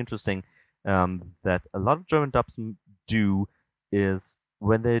something interesting that a lot of German dubs do, is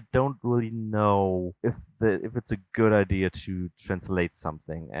when they don't really know if it's a good idea to translate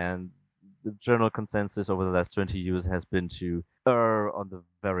something, and the general consensus over the last 20 years has been to err on the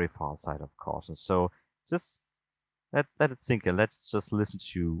very far side of caution. So just let it sink in. Let's just listen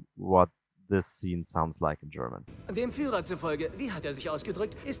to what this scene sounds like in German. Dem Führer zufolge, wie hat sich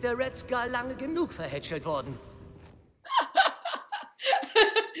ausgedrückt, ist der Red Skull lange genug verhätschelt worden.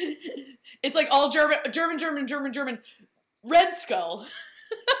 It's like all German. Red Skull.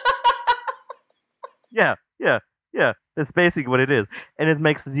 Yeah. That's basically what it is. And it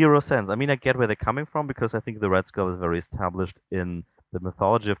makes zero sense. I mean, I get where they're coming from, because I think the Red Skull is very established in the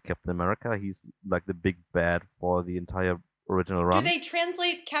mythology of Captain America. He's like the big bad for the entire original run. Do they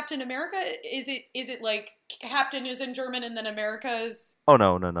translate Captain America? Is it like Captain is in German and then America is... Oh,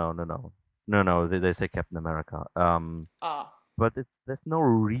 no. They say Captain America. But there's no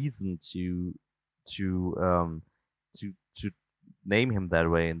reason to name him that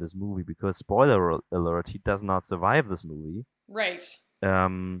way in this movie, because spoiler alert, he does not survive this movie. Right.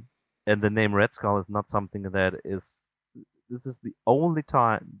 And the name Red Skull is not something that is. This is the only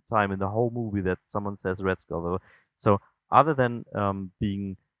time in the whole movie that someone says Red Skull. So other than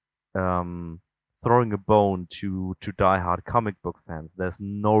throwing a bone to diehard comic book fans, there's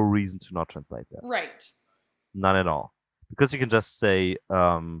no reason to not translate that. Right. None at all. Because you can just say,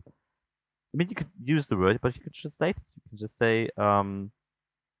 I mean, you could use the word, but you could translate it. You can just say,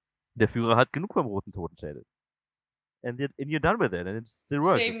 der Führer hat genug vom roten Totenschädel. And you're done with it, and it still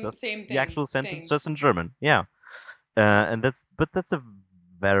works. Same thing. The actual sentence, just in German. Yeah. But that's a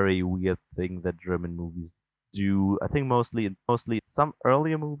very weird thing that German movies do. I think mostly some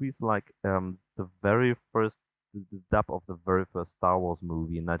earlier movies, like the dub of the very first Star Wars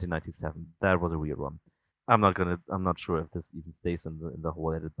movie in 1997. That was a weird one. I'm not sure if this even stays in the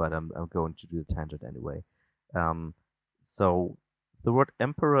whole edit, but I'm going to do the tangent anyway. So the word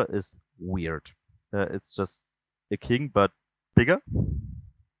emperor is weird. It's just a king, but bigger,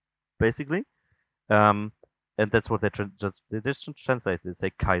 basically. And that's what they just translate. They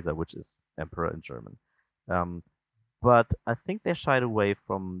say Kaiser, which is emperor in German. But I think they shied away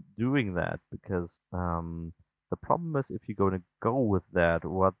from doing that because the problem is, if you're going to go with that,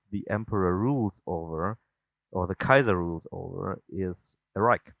 what the emperor rules over, or the Kaiser rules over, is a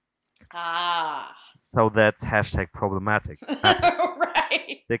Reich. So that's hashtag problematic.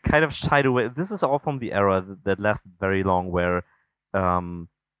 Right. They kind of shied away. This is all from the era that lasted very long, where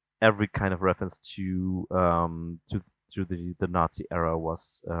every kind of reference to the Nazi era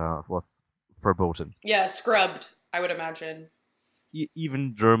was verboten. Yeah, scrubbed, I would imagine.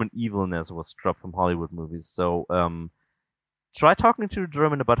 Even German evilness was scrubbed from Hollywood movies. So try talking to a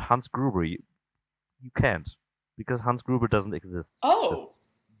German about Hans Gruber. You can't, because Hans Gruber doesn't exist. Oh.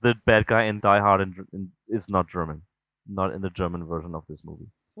 The bad guy in Die Hard is not German. Not in the German version of this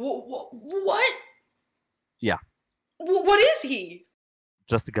movie. What? Yeah. What is he?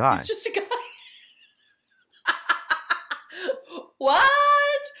 Just a guy. He's just a guy. What?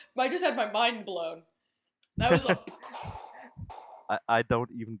 I just had my mind blown. That was like... I don't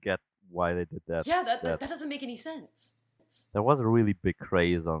even get why they did that. Yeah, that doesn't make any sense. There was a really big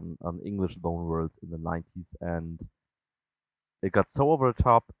craze on English loanwords in the 90s, and it got so over the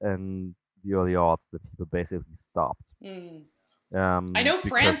top in the early aughts that people basically stopped. I know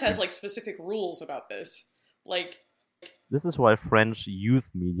France has like specific rules about this. Like, this is why French youth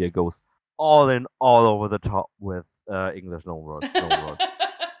media goes all over the top with English loanwords.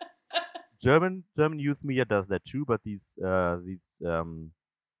 German youth media does that too, but these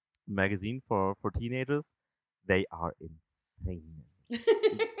magazines for teenagers, they are insane.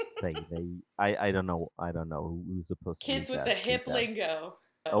 I don't know who's supposed to Kids read with that, the hip lingo.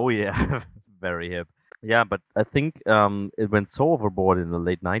 Oh yeah, very hip. Yeah, but I think it went so overboard in the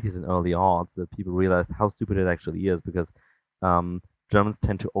late 90s and early aughts that people realized how stupid it actually is, because Germans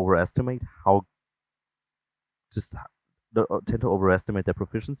tend to overestimate their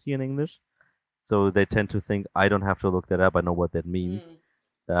proficiency in English. So they tend to think, I don't have to look that up, I know what that means.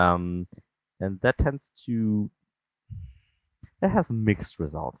 And that has mixed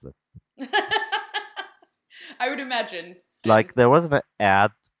results. I would imagine. Like, there was an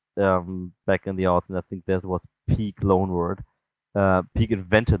ad back in the aughts, and I think that was peak loanword. Peak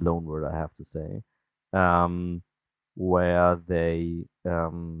invented loanword, I have to say. Where they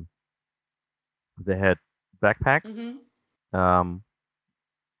had backpacks,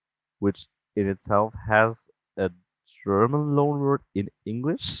 which in itself has a German loanword in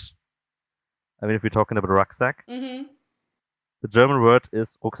English. I mean, if we're talking about a rucksack, the German word is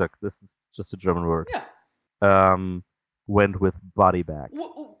Rucksack. This is just a German word. Yeah. Went with body bag.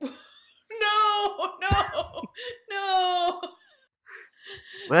 No.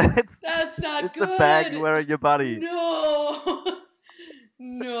 That's not it's good. It's the bag you wear on your body.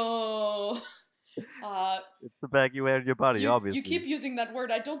 No. It's the bag you wear on your body, obviously. You keep using that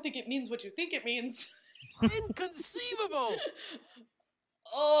word. I don't think it means what you think it means. Inconceivable!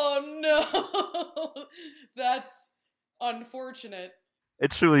 Oh no. That's unfortunate.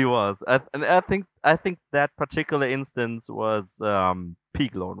 It truly was. And I think that particular instance was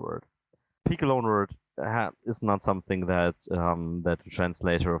peak loanword. Peak loanword is not something that the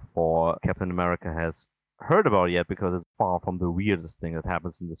translator for Captain America has heard about yet, because it's far from the weirdest thing that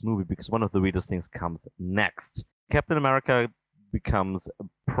happens in this movie, because one of the weirdest things comes next. Captain America becomes a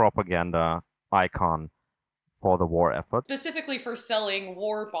propaganda icon for the war effort. Specifically for selling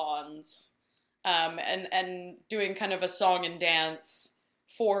war bonds, and doing kind of a song and dance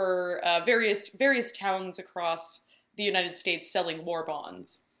for various towns across the United States selling war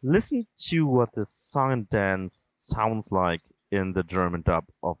bonds. Listen to what the song and dance sounds like in the German dub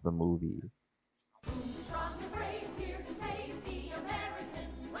of the movie.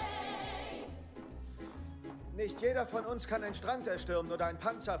 Nicht jeder von uns kann einen Strand erstürmen oder einen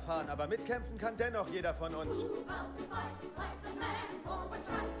Panzer fahren, aber mitkämpfen kann dennoch jeder von uns.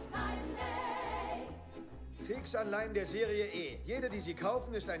 Kriegsanleihen der Serie E. Jede, die sie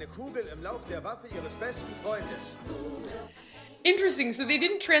kaufen, ist eine Kugel im Lauf der Waffe ihres besten Freundes. Interesting, so they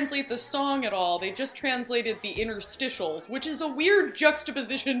didn't translate the song at all, they just translated the interstitials, which is a weird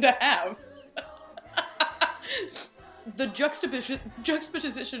juxtaposition to have. The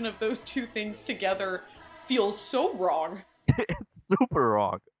juxtaposition of those two things together feels so wrong. It's super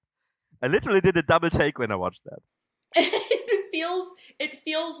wrong. I literally did a double take when I watched that. It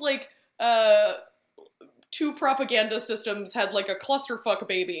feels like two propaganda systems had like a clusterfuck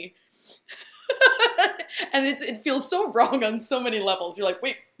baby. And it feels so wrong on so many levels. You're like,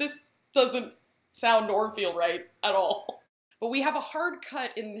 wait, this doesn't sound or feel right at all. But we have a hard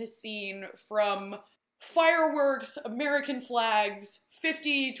cut in this scene from fireworks, American flags,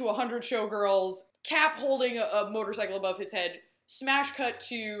 50 to 100 showgirls, Cap holding a motorcycle above his head, smash cut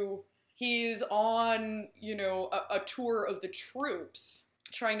to he's on, a tour of the troops,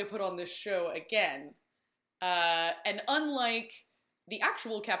 trying to put on this show again. And unlike the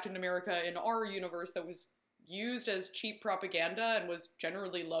actual Captain America in our universe that was used as cheap propaganda and was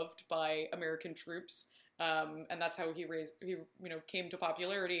generally loved by American troops, and that's how he came to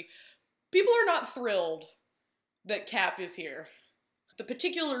popularity, people are not thrilled that Cap is here. The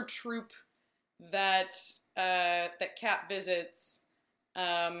particular troop that Cap visits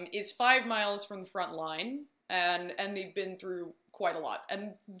is 5 miles from the front line, and they've been through quite a lot,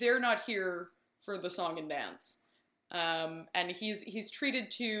 and they're not here for the song and dance. And he's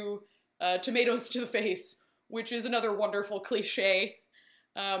treated to tomatoes to the face, which is another wonderful cliche.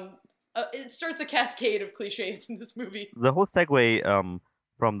 It starts a cascade of cliches in this movie. The whole segue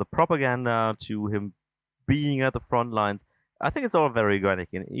from the propaganda to him being at the front lines, I think it's all very organic.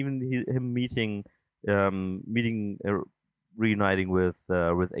 And even him reuniting with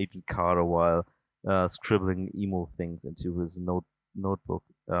Agent Carter while scribbling emo things into his notebook.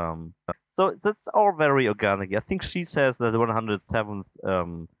 So that's all very organic. I think she says that the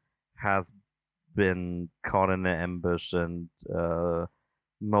 107th has been caught in an ambush and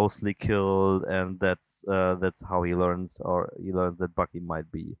mostly killed, and that's how he learns that Bucky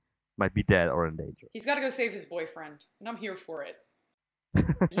might be dead or in danger. He's got to go save his boyfriend, and I'm here for it.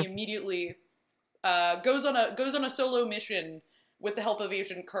 He immediately goes on a solo mission with the help of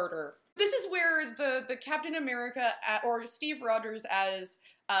Agent Carter. This is where the Captain America or Steve Rogers as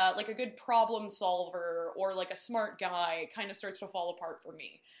like a good problem solver or like a smart guy kind of starts to fall apart for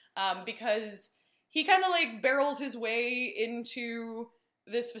me, because he kind of like barrels his way into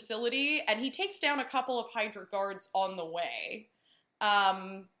this facility and he takes down a couple of Hydra guards on the way,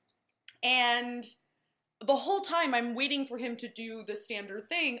 and the whole time I'm waiting for him to do the standard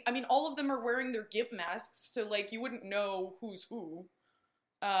thing. I mean, all of them are wearing their GIMP masks, so like you wouldn't know who's who.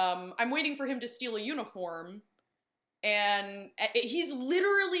 I'm waiting for him to steal a uniform, and he's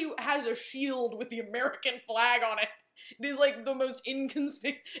literally has a shield with the American flag on it. It is like the most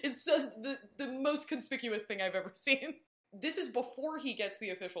it's just the most conspicuous thing I've ever seen. This is before he gets the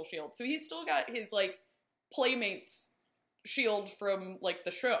official shield, so he's still got his like Playmates shield from like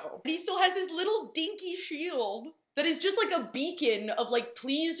the show. He still has his little dinky shield that is just like a beacon of like,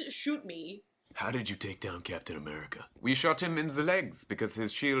 please shoot me. How did you take down Captain America? We shot him in the legs because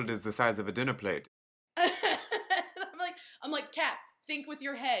his shield is the size of a dinner plate. I'm like, Cap, think with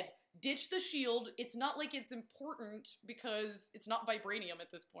your head. Ditch the shield. It's not like it's important because it's not vibranium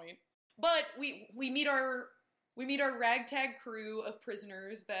at this point. But we meet our ragtag crew of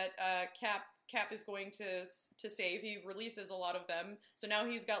prisoners that Cap is going to save. He releases a lot of them, so now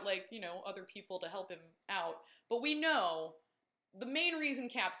he's got like, you know, other people to help him out. But we know the main reason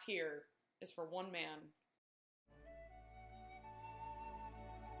Cap's here is for one man.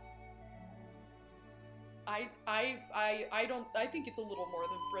 I think it's a little more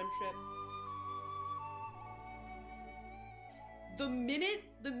than friendship. The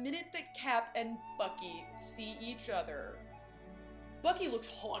minute that Cap and Bucky see each other, Bucky looks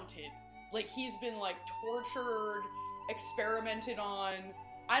haunted. Like he's been like tortured, experimented on.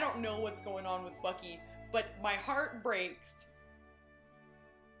 I don't know what's going on with Bucky, but my heart breaks.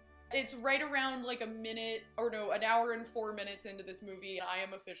 It's right around like an hour and 4 minutes into this movie, and I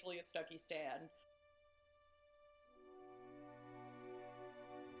am officially a Stucky stan.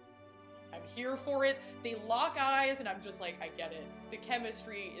 I'm here for it. They lock eyes, and I'm just like, I get it. The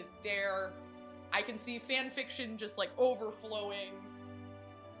chemistry is there. I can see fan fiction just like overflowing.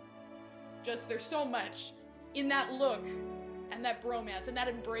 Just, there's so much in that look, and that bromance, and that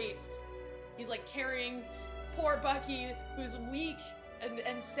embrace. He's like carrying poor Bucky, who's weak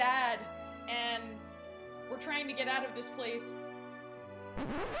and sad, and we're trying to get out of this place.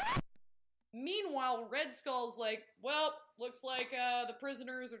 Meanwhile, Red Skull's like, well, looks like the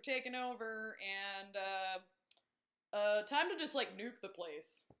prisoners are taking over, and time to just like nuke the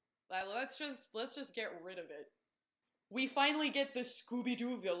place. Let's just get rid of it. We finally get the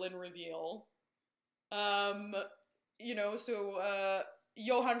Scooby-Doo villain reveal. You know, so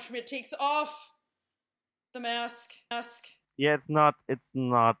Johann Schmidt takes off the mask. Yeah, it's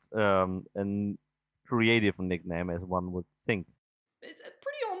not a creative nickname as one would think. It's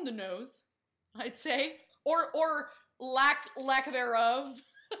pretty on the nose, I'd say, or lack thereof.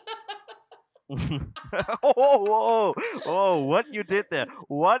 Oh, what you did there,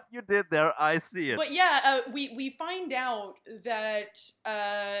 I see it. But yeah, we find out that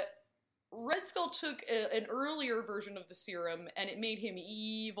Red Skull took an earlier version of the serum, and it made him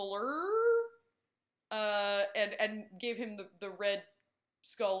eviler, and gave him the Red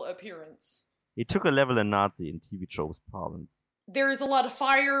Skull appearance. He took a level in Nazi in TV shows parlance. There's a lot of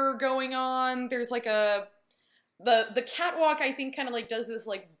fire going on. There's like the catwalk, I think, kind of like does this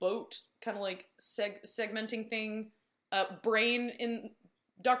like boat kind of like segmenting thing.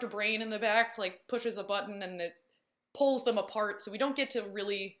 Dr. Brain in the back like pushes a button and it pulls them apart, so we don't get to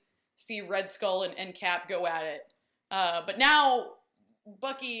really see Red Skull and Cap go at it. But now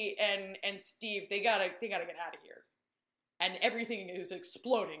Bucky and Steve, they gotta get out of here, and everything is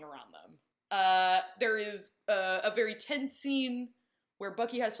exploding around them. There is a very tense scene where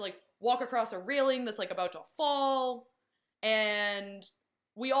Bucky has to like walk across a railing that's like about to fall, and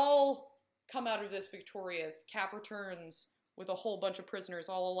we all come out of this victorious. Cap returns with a whole bunch of prisoners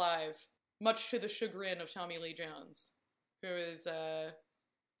all alive, much to the chagrin of Tommy Lee Jones, who is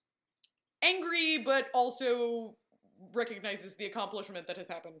angry but also recognizes the accomplishment that has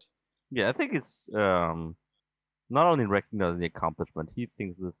happened. Yeah, I think it's not only recognizing the accomplishment, he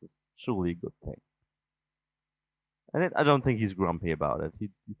thinks this is truly a good thing. And I don't think he's grumpy about it.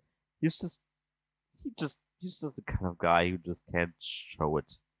 He's just the kind of guy who just can't show it.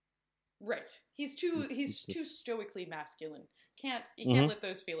 Right. He's too stoically masculine. He can't let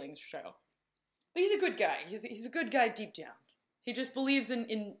those feelings show. But he's a good guy. He's a good guy deep down. He just believes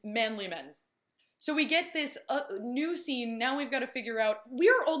in manly men. So we get this new scene. Now we've got to figure out.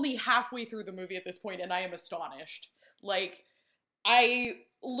 We're only halfway through the movie at this point, and I am astonished. Like, I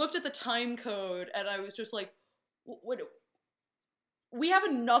looked at the time code, and I was just like, what? we have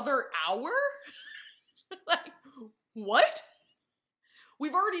another hour? Like, what?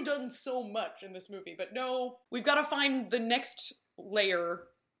 We've already done so much in this movie, but no, we've got to find the next layer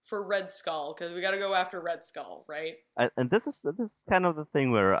for Red Skull, because we got to go after Red Skull, right? And this is kind of the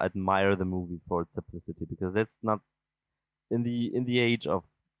thing where I admire the movie for its simplicity, because it's not in the age of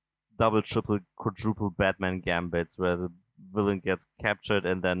double, triple, quadruple Batman gambits where the villain gets captured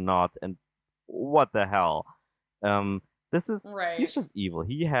and then not, and what the hell? This is he's just evil.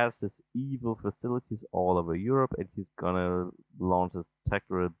 He has his evil facilities all over Europe, and he's gonna launch his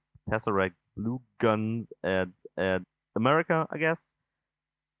Tesseract blue guns at America, I guess.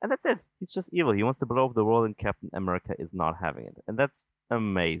 And that's it. He's just evil. He wants to blow up the world, and Captain America is not having it. And that's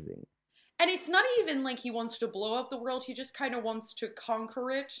amazing. And it's not even like he wants to blow up the world. He just kind of wants to conquer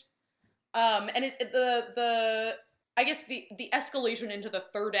it. And I guess the escalation into the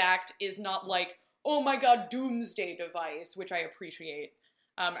third act is not like, oh my god, doomsday device, which I appreciate.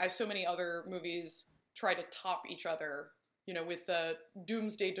 As so many other movies try to top each other, with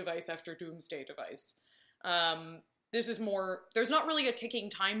doomsday device after doomsday device. This is more, there's not really a ticking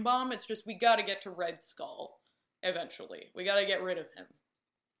time bomb, it's just we gotta get to Red Skull eventually. We gotta get rid of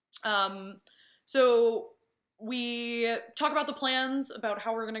him. So we talk about the plans, about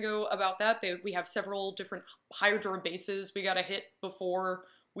how we're gonna go about that. We have several different Hydra bases we gotta hit before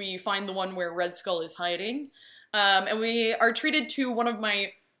we find the one where Red Skull is hiding. And we are treated to one of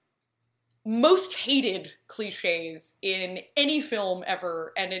my most hated cliches in any film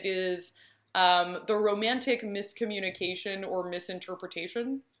ever, and it is the romantic miscommunication or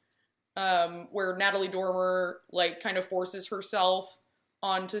misinterpretation, where Natalie Dormer kind of forces herself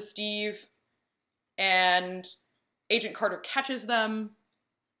onto Steve, and Agent Carter catches them,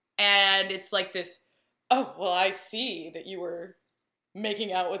 and it's like this, oh, well, I see that you were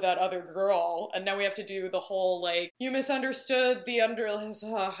making out with that other girl, and now we have to do the whole, you misunderstood the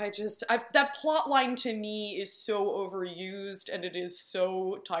that plot line to me is so overused, and it is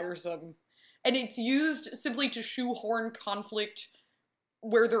so tiresome. And it's used simply to shoehorn conflict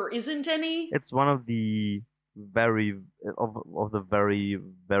where there isn't any. It's one of the very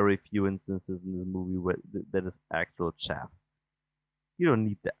few instances in the movie where that is actual chaff. You don't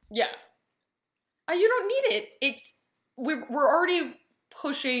need that. Yeah. You don't need it. We're already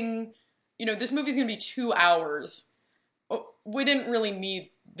pushing, this movie's gonna be 2 hours. We didn't really need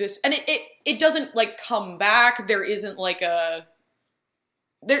this. And it doesn't, come back. There isn't,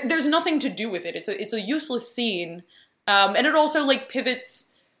 there's nothing to do with it. It's a useless scene. And it also,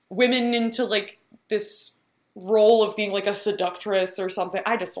 pivots women into, this role of being, a seductress or something.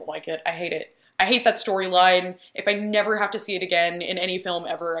 I just don't like it. I hate it. I hate that storyline. If I never have to see it again in any film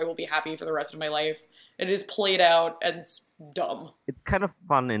ever, I will be happy for the rest of my life. It is played out and it's dumb. It's kind of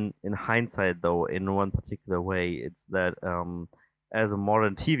fun in hindsight, though, in one particular way. It's that as a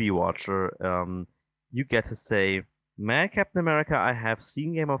modern TV watcher, you get to say, man, Captain America, I have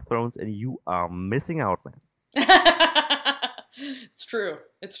seen Game of Thrones and you are missing out, man. It's true.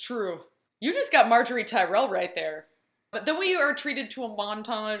 It's true. You just got Marjorie Tyrell right there. But then we are treated to a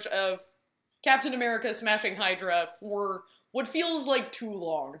montage of Captain America smashing Hydra for what feels like too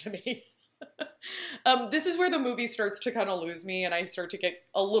long to me. This is where the movie starts to kind of lose me, and I start to get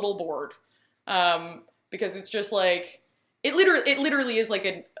a little bored. Because it's just it literally is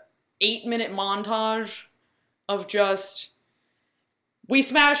an 8-minute montage of just, we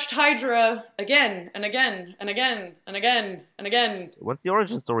smashed Hydra again and again and again and again and again. Once the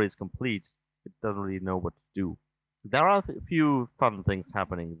origin story is complete, it doesn't really know what to do. There are a few fun things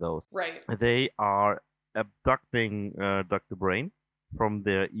happening, though. Right. They are abducting Dr. Brain from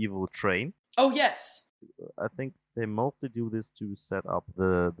their evil train. Oh, yes. I think they mostly do this to set up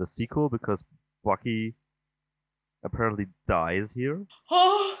the sequel, because Bucky apparently dies here.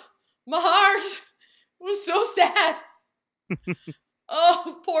 Oh, my heart was so sad.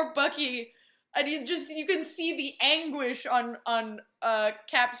 Oh, poor Bucky. And you can see the anguish on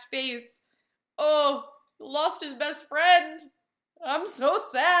Cap's face. Oh, lost his best friend. I'm so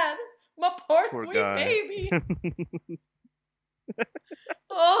sad. My poor sweet guy. baby.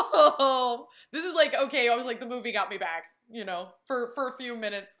 Oh, this is okay, I was the movie got me back, for a few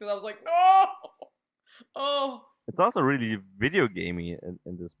minutes, because I was no! Oh. It's also really video gamey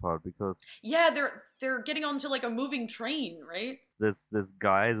in this part, because yeah, they're getting onto a moving train, right? There's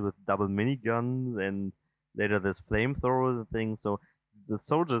guys with double miniguns, and later there's flamethrowers and things, so the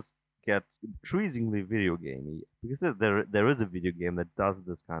soldiers get increasingly video gamey, because there is a video game that does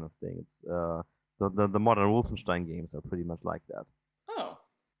this kind of thing. It's the modern Wolfenstein games are pretty much like that. Oh.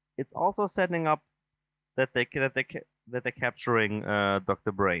 It's also setting up that they're capturing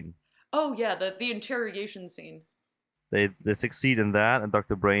Dr. Brain. Oh yeah, the interrogation scene. They succeed in that, and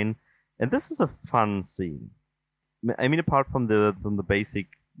Dr. Brain, and this is a fun scene. I mean, apart from the basic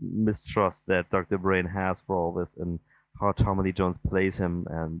mistrust that Dr. Brain has for all this and how Tommy Lee Jones plays him,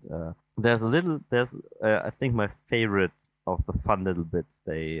 and there's I think my favorite of the fun little bits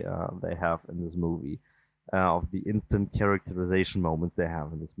they have in this movie, of the instant characterization moments they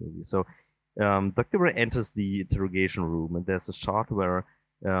have in this movie. So Dr. Brain enters the interrogation room, and there's a shot where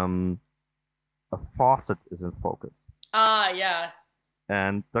a faucet is in focus. Ah, yeah.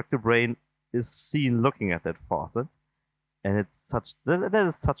 And Dr. Brain is seen looking at that faucet, and that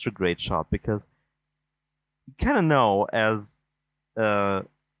is such a great shot, because you kind of know, as a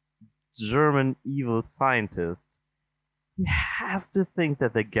German evil scientist, he has to think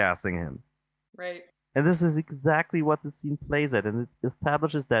that they're gassing him. Right. And this is exactly what the scene plays at, and it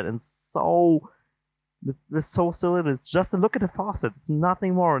establishes that, and it's so silly. It's just a look at the faucet. It's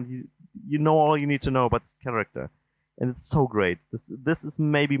nothing more, and you know all you need to know about this character, and it's so great. This is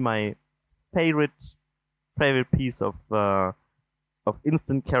maybe my favorite piece of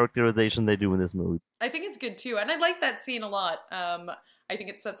instant characterization they do in this movie. I think it's good too, and I like that scene a lot. I think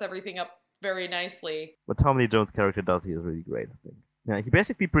it sets everything up very nicely. What Tommy Lee Jones' character does here is really great, I think. Yeah, he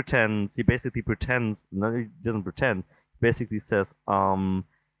basically pretends. No, he doesn't pretend. He basically says,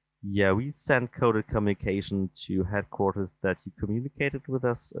 yeah, we sent coded communication to headquarters that you communicated with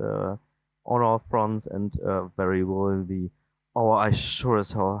us on all fronts, and very willingly. Oh, I sure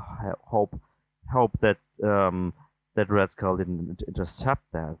as hell hope that that Red Skull didn't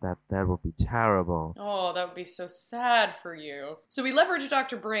intercept that. That would be terrible. Oh, that would be so sad for you. So we leverage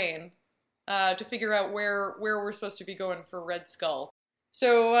Dr. Brain to figure out where we're supposed to be going for Red Skull.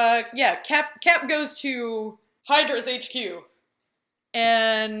 So yeah, Cap goes to Hydra's HQ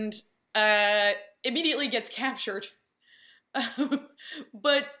and immediately gets captured.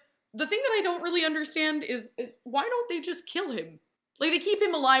 But the thing that I don't really understand is why don't they just kill him? Like, they keep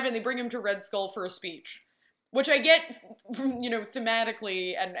him alive and they bring him to Red Skull for a speech, which I get,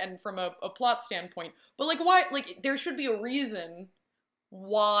 thematically and from a plot standpoint. But like, why? Like, there should be a reason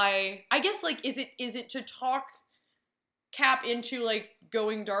why. I guess, like, is it to talk Cap into, like,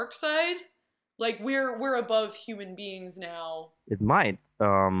 going dark side? Like, we're above human beings now. It might.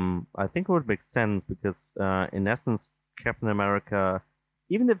 I think it would make sense because, in essence, Captain America,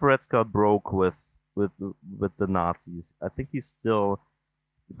 even if Red Skull broke with the Nazis, I think he's still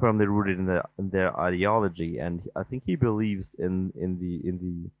firmly rooted in their ideology, and I think he believes in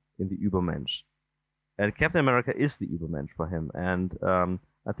the Übermensch. And Captain America is the Übermensch for him, and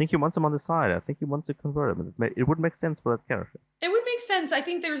I think he wants him on the side. I think he wants to convert him. It would make sense for that character. It would make sense. I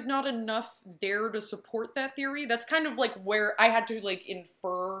think there's not enough there to support that theory. That's kind of like where I had to like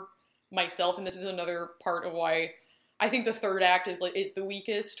infer myself, and this is another part of why I think the third act is the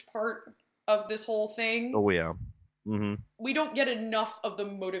weakest part of this whole thing. Oh yeah. Mm-hmm. We don't get enough of the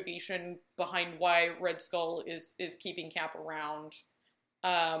motivation behind why Red Skull is keeping Cap around.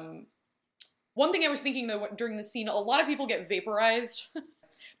 One thing I was thinking though during the scene, a lot of people get vaporized.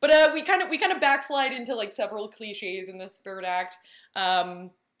 But we kind of backslide into like several cliches in this third act.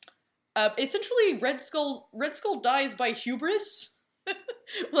 Essentially, Red Skull dies by hubris,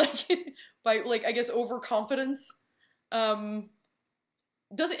 by I guess overconfidence.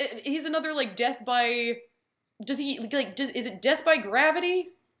 He's another like death by? Is it death by gravity?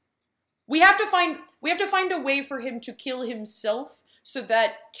 We have to find a way for him to kill himself so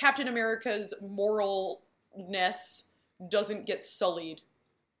that Captain America's moralness doesn't get sullied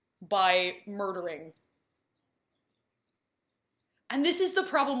by murdering. And this is the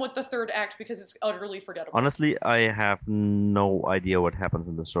problem with the third act because it's utterly forgettable. Honestly, I have no idea what happens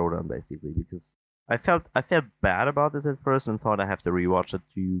in the showdown basically because I felt bad about this at first and thought I have to rewatch it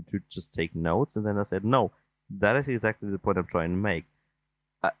to just take notes, and then I said no, that is exactly the point I'm trying to make.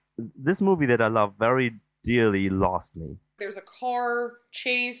 This movie that I love very dearly lost me. There's a car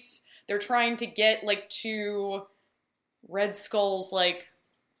chase. They're trying to get like to Red Skull's like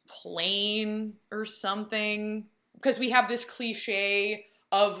plane or something, because we have this cliche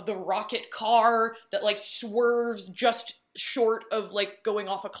of the rocket car that like swerves just short of like going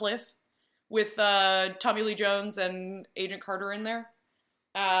off a cliff with Tommy Lee Jones and Agent Carter in there,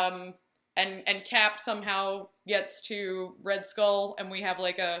 and Cap somehow gets to Red Skull, and we have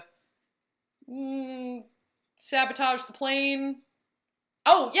like a sabotage the plane.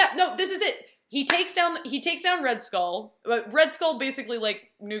 Oh yeah, no, this is it. He takes down Red Skull. Red Skull basically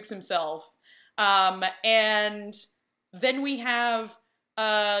like nukes himself. And then we have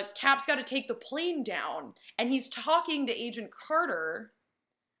Cap's got to take the plane down, and he's talking to Agent Carter.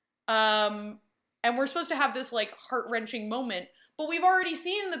 And we're supposed to have this like heart-wrenching moment, but we've already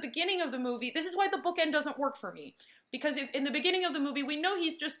seen in the beginning of the movie. This is why the bookend doesn't work for me. Because in the beginning of the movie, we know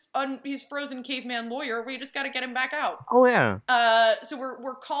he's just he's frozen caveman lawyer. We just got to get him back out. Oh yeah. So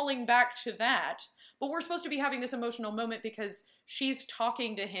we're calling back to that, but we're supposed to be having this emotional moment because she's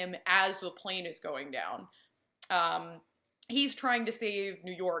talking to him as the plane is going down. He's trying to save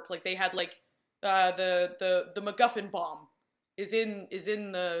New York. Like they had like the MacGuffin bomb is in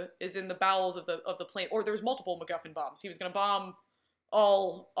the bowels of the plane, or there's multiple MacGuffin bombs. He was going to bomb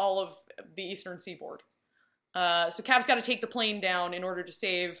all of the eastern seaboard. So Cap's got to take the plane down in order to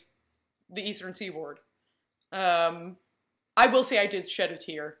save the eastern seaboard. I will say I did shed a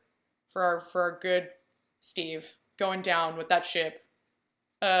tear for our good Steve going down with that ship.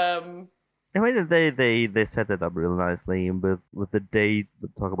 I mean, they set it up real nicely with the date. They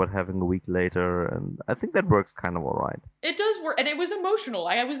talk about having a week later, and I think that works kind of all right. It does work, and it was emotional.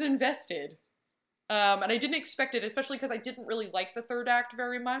 I was invested. And I didn't expect it, especially because I didn't really like the third act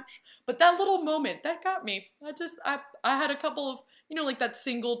very much. But that little moment, that got me. I had a couple of, like that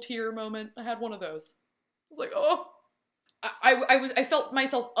single tear moment. I had one of those. I was like, oh. I felt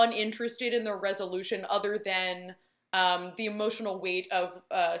myself uninterested in the resolution other than the emotional weight of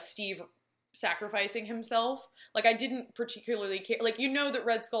Steve sacrificing himself. Like, I didn't particularly care. Like, that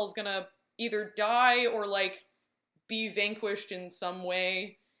Red Skull's gonna either die or, like, be vanquished in some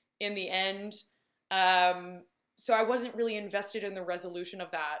way in the end. So I wasn't really invested in the resolution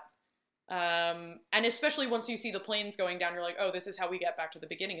of that. And especially once you see the planes going down, you're like, oh, this is how we get back to the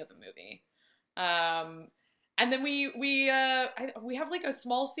beginning of the movie. And then we have like a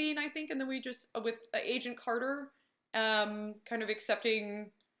small scene, I think, and then we just, with Agent Carter, kind of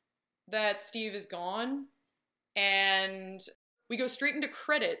accepting that Steve is gone. And we go straight into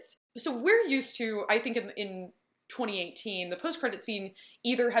credits. So we're used to, I think in 2018, the post-credit scene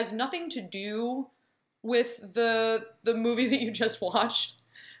either has nothing to do with the movie that you just watched,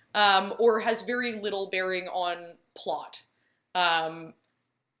 or has very little bearing on plot.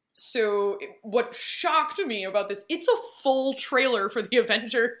 So what shocked me about this, it's a full trailer for the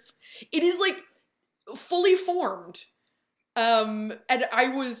Avengers. It is like fully formed. And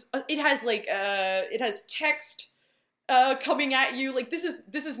it has text coming at you. Like this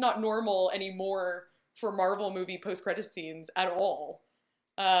is not normal anymore for Marvel movie post-credit scenes at all.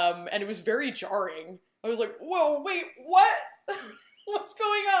 And it was very jarring. I was like, whoa, wait, what? What's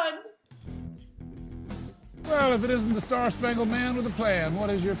going on? Well, if it isn't the Star-Spangled Man with a plan,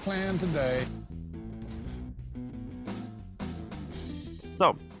 what is your plan today?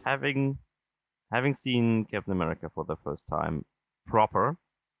 So, having seen Captain America for the first time proper,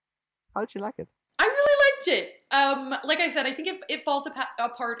 how did you like it? I really liked it. Like I said, I think it falls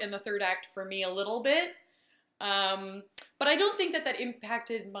apart in the third act for me a little bit. But I don't think that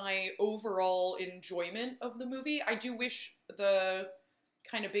impacted my overall enjoyment of the movie. I do wish the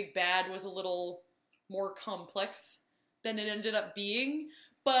kind of big bad was a little more complex than it ended up being.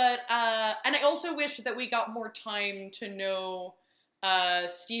 But, and I also wish that we got more time to know,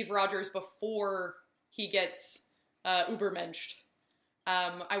 Steve Rogers before he gets, Ubermensched.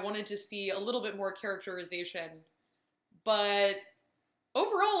 I wanted to see a little bit more characterization. But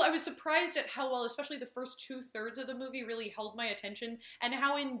overall, I was surprised at how well, especially the first 2/3 of the movie, really held my attention, and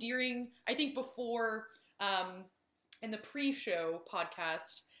how endearing. I think before, in the pre-show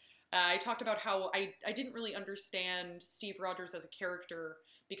podcast, I talked about how I didn't really understand Steve Rogers as a character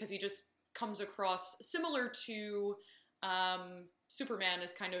because he just comes across similar to Superman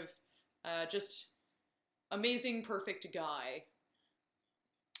as kind of just amazing, perfect guy.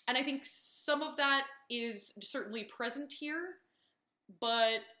 And I think some of that is certainly present here.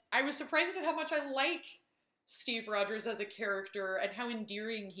 But I was surprised at how much I like Steve Rogers as a character and how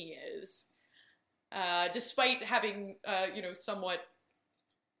endearing he is. Despite having, somewhat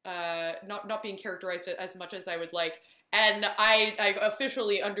not being characterized as much as I would like. And I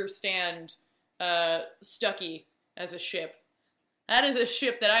officially understand Stucky as a ship. That is a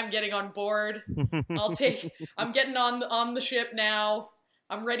ship that I'm getting on board. I'm getting on the ship now.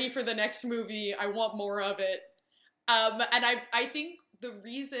 I'm ready for the next movie. I want more of it. And I think the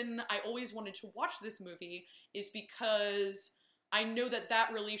reason I always wanted to watch this movie is because I know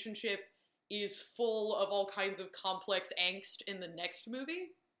that relationship is full of all kinds of complex angst in the next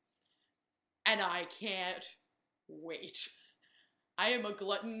movie. And I can't wait. I am a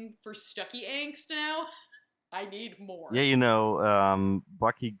glutton for Stucky angst now. I need more. Yeah,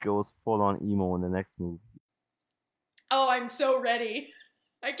 Bucky goes full on emo in the next movie. Oh, I'm so ready.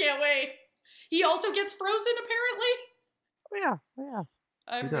 I can't wait. He also gets frozen, apparently. Oh, yeah.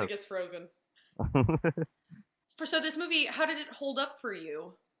 Everybody gets frozen. So this movie, how did it hold up for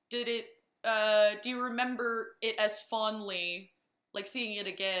you? Did it, do you remember it as fondly, like seeing it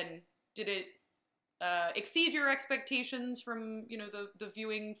again? Did it exceed your expectations from, the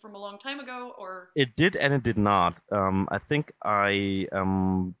viewing from a long time ago, or? It did and it did not. I think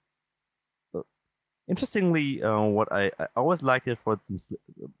interestingly, what I always liked it for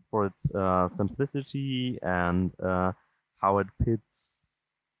its simplicity and how it pits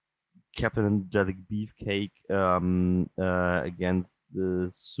Captain Angelic Beefcake against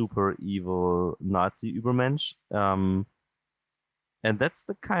the super evil Nazi Übermensch, and that's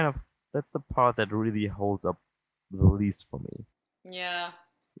the part that really holds up the least for me. Yeah.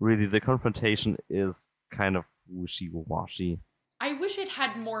 Really, the confrontation is kind of wishy-washy. I wish it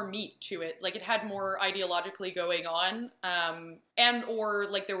had more meat to it, like it had more ideologically going on, and or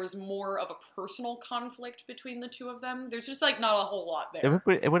like there was more of a personal conflict between the two of them. There's just like not a whole lot there.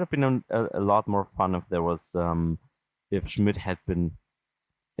 It would have been a lot more fun if there was if Schmidt had been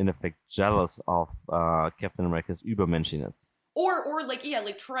in effect jealous of Captain America's Übermenschiness. Or like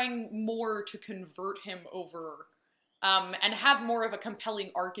trying more to convert him over, and have more of a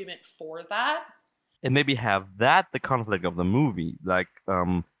compelling argument for that. And maybe have that the conflict of the movie, like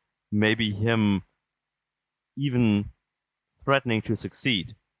maybe him even threatening to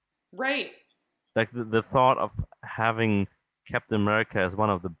succeed. Right. Like the thought of having Captain America as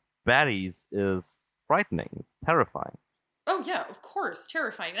one of the baddies is frightening. It's terrifying. Oh yeah, of course,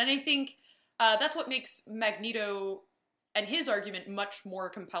 terrifying. And I think that's what makes Magneto and his argument much more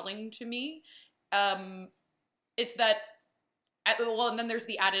compelling to me. It's that, and then there's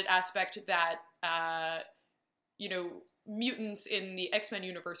the added aspect that mutants in the X-Men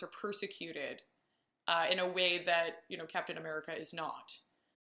universe are persecuted in a way that, Captain America is not.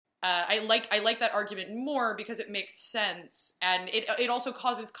 I like that argument more because it makes sense, and it also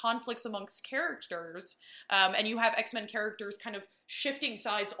causes conflicts amongst characters, and you have X-Men characters kind of shifting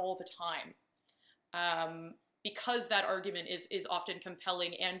sides all the time, because that argument is often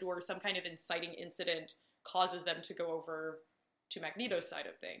compelling, and or some kind of inciting incident causes them to go over to Magneto's side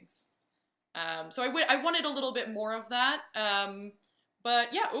of things. So I wanted a little bit more of that.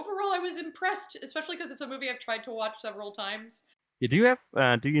 But yeah, overall I was impressed, especially because it's a movie I've tried to watch several times. Do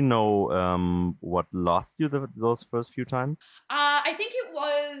you know what lost you those first few times? I think it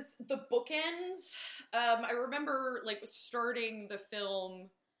was the bookends. I remember starting the film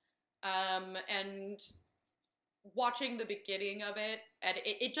and watching the beginning of it, and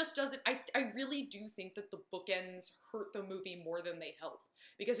it just doesn't. I really do think that the bookends hurt the movie more than they help,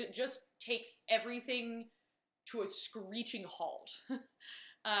 because it just takes everything to a screeching halt.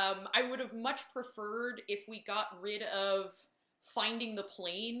 I would have much preferred if we got rid of finding the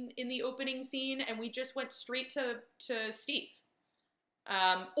plane in the opening scene and we just went straight to Steve.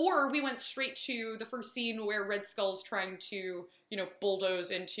 Or we went straight to the first scene where Red Skull's trying to,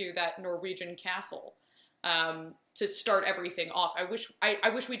 bulldoze into that Norwegian castle to start everything off. I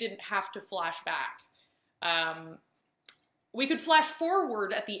wish we didn't have to flash back. We could flash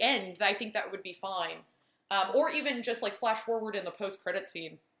forward at the end. I think that would be fine. Or even just flash forward in the post-credit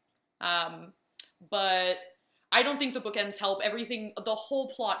scene. But I don't think the bookends help. The whole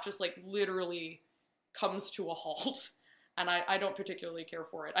plot just literally comes to a halt. And I don't particularly care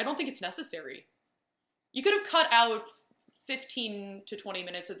for it. I don't think it's necessary. You could have cut out 15 to 20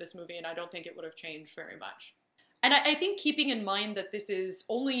 minutes of this movie and I don't think it would have changed very much. And I think keeping in mind that this is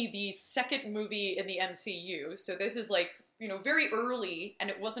only the second movie in the MCU, so this is very early, and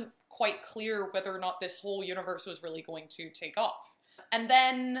it wasn't quite clear whether or not this whole universe was really going to take off. And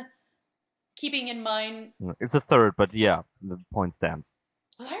then, keeping in mind... It's a third, but yeah, the point stands.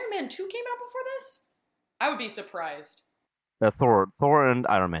 Well, Iron Man 2 came out before this? I would be surprised. Thor and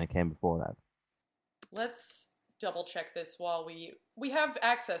Iron Man came before that. Let's double check this while we have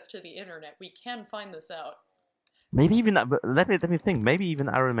access to the internet. We can find this out. Maybe even, let me think, maybe even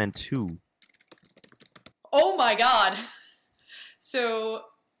Iron Man 2. Oh my god! So,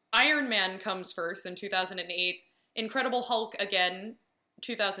 Iron Man comes first in 2008. Incredible Hulk again,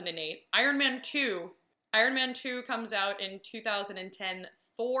 2008. Iron Man 2 comes out in 2010.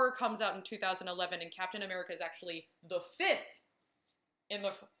 Thor comes out in 2011, and Captain America is actually the fifth in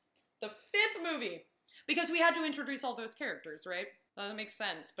the fifth movie, because we had to introduce all those characters, right? That makes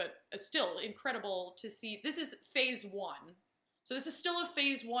sense, but still incredible to see. This is phase 1. So this is still a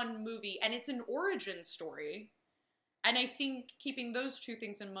phase 1 movie, and it's an origin story. And I think keeping those two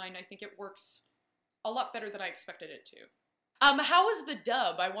things in mind, I think it works a lot better than I expected it to. How is the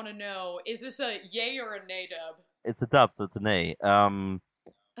dub? I want to know. Is this a yay or a nay dub? It's a dub, so it's an A.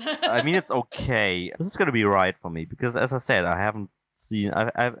 I mean, it's okay. This is going to be right for me, because as I said, I haven't seen...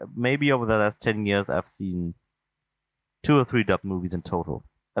 I've maybe over the last 10 years, I've seen 2 or 3 dub movies in total.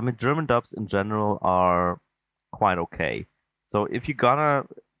 I mean, German dubs in general are quite okay. So if you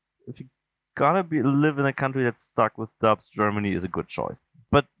gonna live in a country that's stuck with dubs, Germany is a good choice.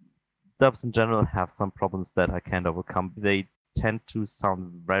 But dubs in general have some problems that I can't overcome. They tend to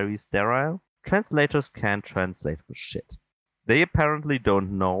sound very sterile. Translators can't translate for shit. They apparently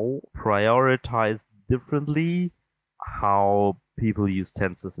don't know, prioritize differently how people use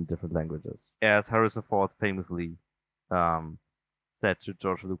tenses in different languages. As Harrison Ford famously said to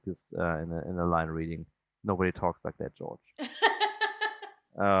George Lucas in a line reading, "Nobody talks like that, George."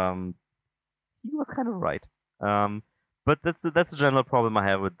 He was kind of right. But that's a general problem I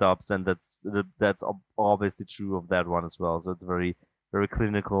have with dubs, and that's obviously true of that one as well. So it's very, very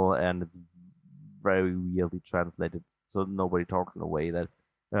clinical, and it's very weirdly translated, so nobody talks in a way that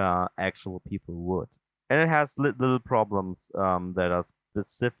actual people would. And it has little problems that are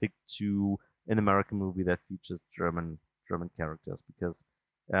specific to an American movie that features German characters, because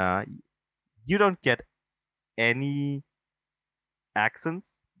you don't get any accents.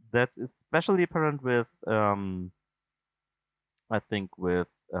 That's especially apparent with I think with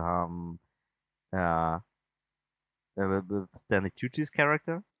Stanley Tucci's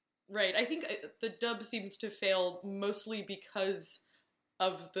character. Right. I think the dub seems to fail mostly because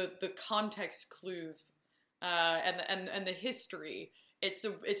of the context clues and the history. It's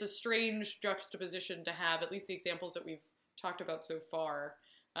a strange juxtaposition to have. At least the examples that we've talked about so far.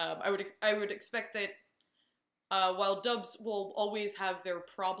 I would expect that while dubs will always have their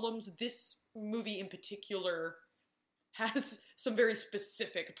problems, this movie in particular has some very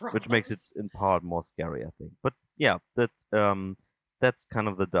specific problems, which makes it in part more scary, I think. But yeah, that's kind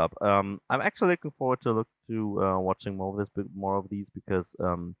of the dub. I'm actually looking forward to watching more of these because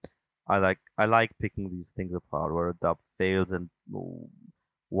I like picking these things apart where a dub fails and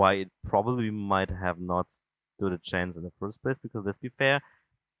why it probably might have not stood a chance in the first place. Because let's be fair,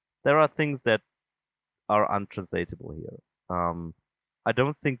 there are things that are untranslatable here. I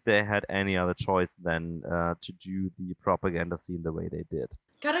don't think they had any other choice than to do the propaganda scene the way they did.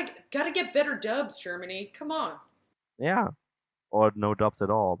 Gotta get better dubs, Germany. Come on. Yeah, or no dubs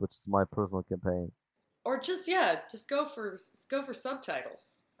at all, which is my personal campaign. Or just go for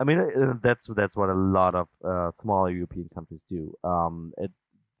subtitles. I mean, that's what a lot of smaller European countries do.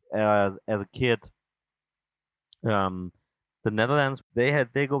 As a kid, the Netherlands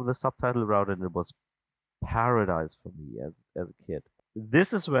they go the subtitle route, and it was paradise for me as a kid.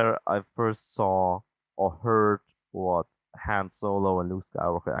 This is where I first saw or heard what Han Solo and Luke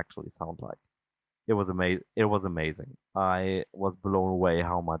Skywalker actually sound like. It was amazing. I was blown away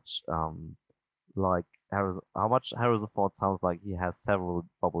how much Harrison Ford sounds like he has several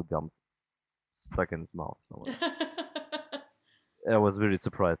bubble gums stuck in his mouth somewhere. I was really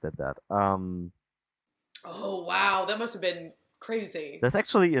surprised at that. Oh wow, that must have been crazy. There's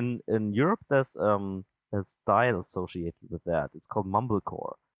actually in Europe there's a style associated with that. It's called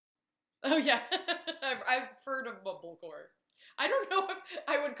mumblecore. Oh yeah, I've heard of mumblecore. I don't know if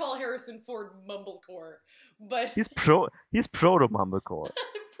I would call Harrison Ford mumblecore, but he's proto mumblecore.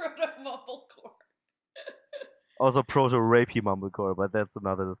 Proto mumblecore. Also proto rapey mumblecore, but that's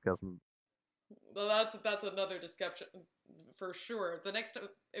another discussion. Well, that's another discussion for sure. The next,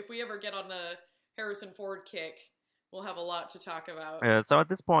 if we ever get on the Harrison Ford kick, we'll have a lot to talk about. So at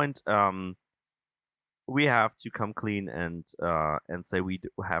this point, we have to come clean and say we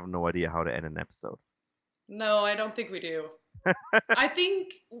have no idea how to end an episode. No, I don't think we do. I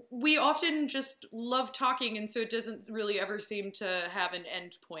think we often just love talking, and so it doesn't really ever seem to have an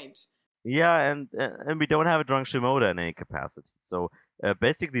end point. Yeah, and we don't have a drunk Shimoda in any capacity. So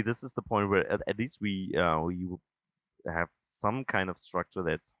basically, this is the point where at least we have some kind of structure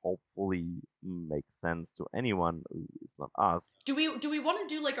that hopefully makes sense to anyone who is not us. Do we want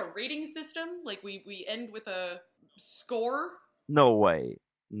to do like a rating system? Like we end with a score? No way.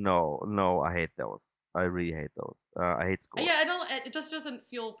 No, I hate those. I really hate those. I hate scores. Yeah, it just doesn't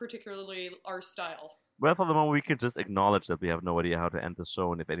feel particularly our style. Well, for the moment, we can just acknowledge that we have no idea how to end the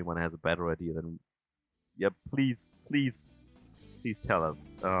show, and if anyone has a better idea, then yeah, please tell us.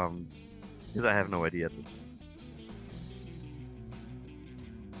 Because I have no idea.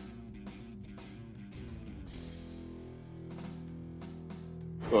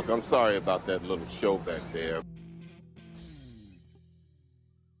 Look, I'm sorry about that little show back there.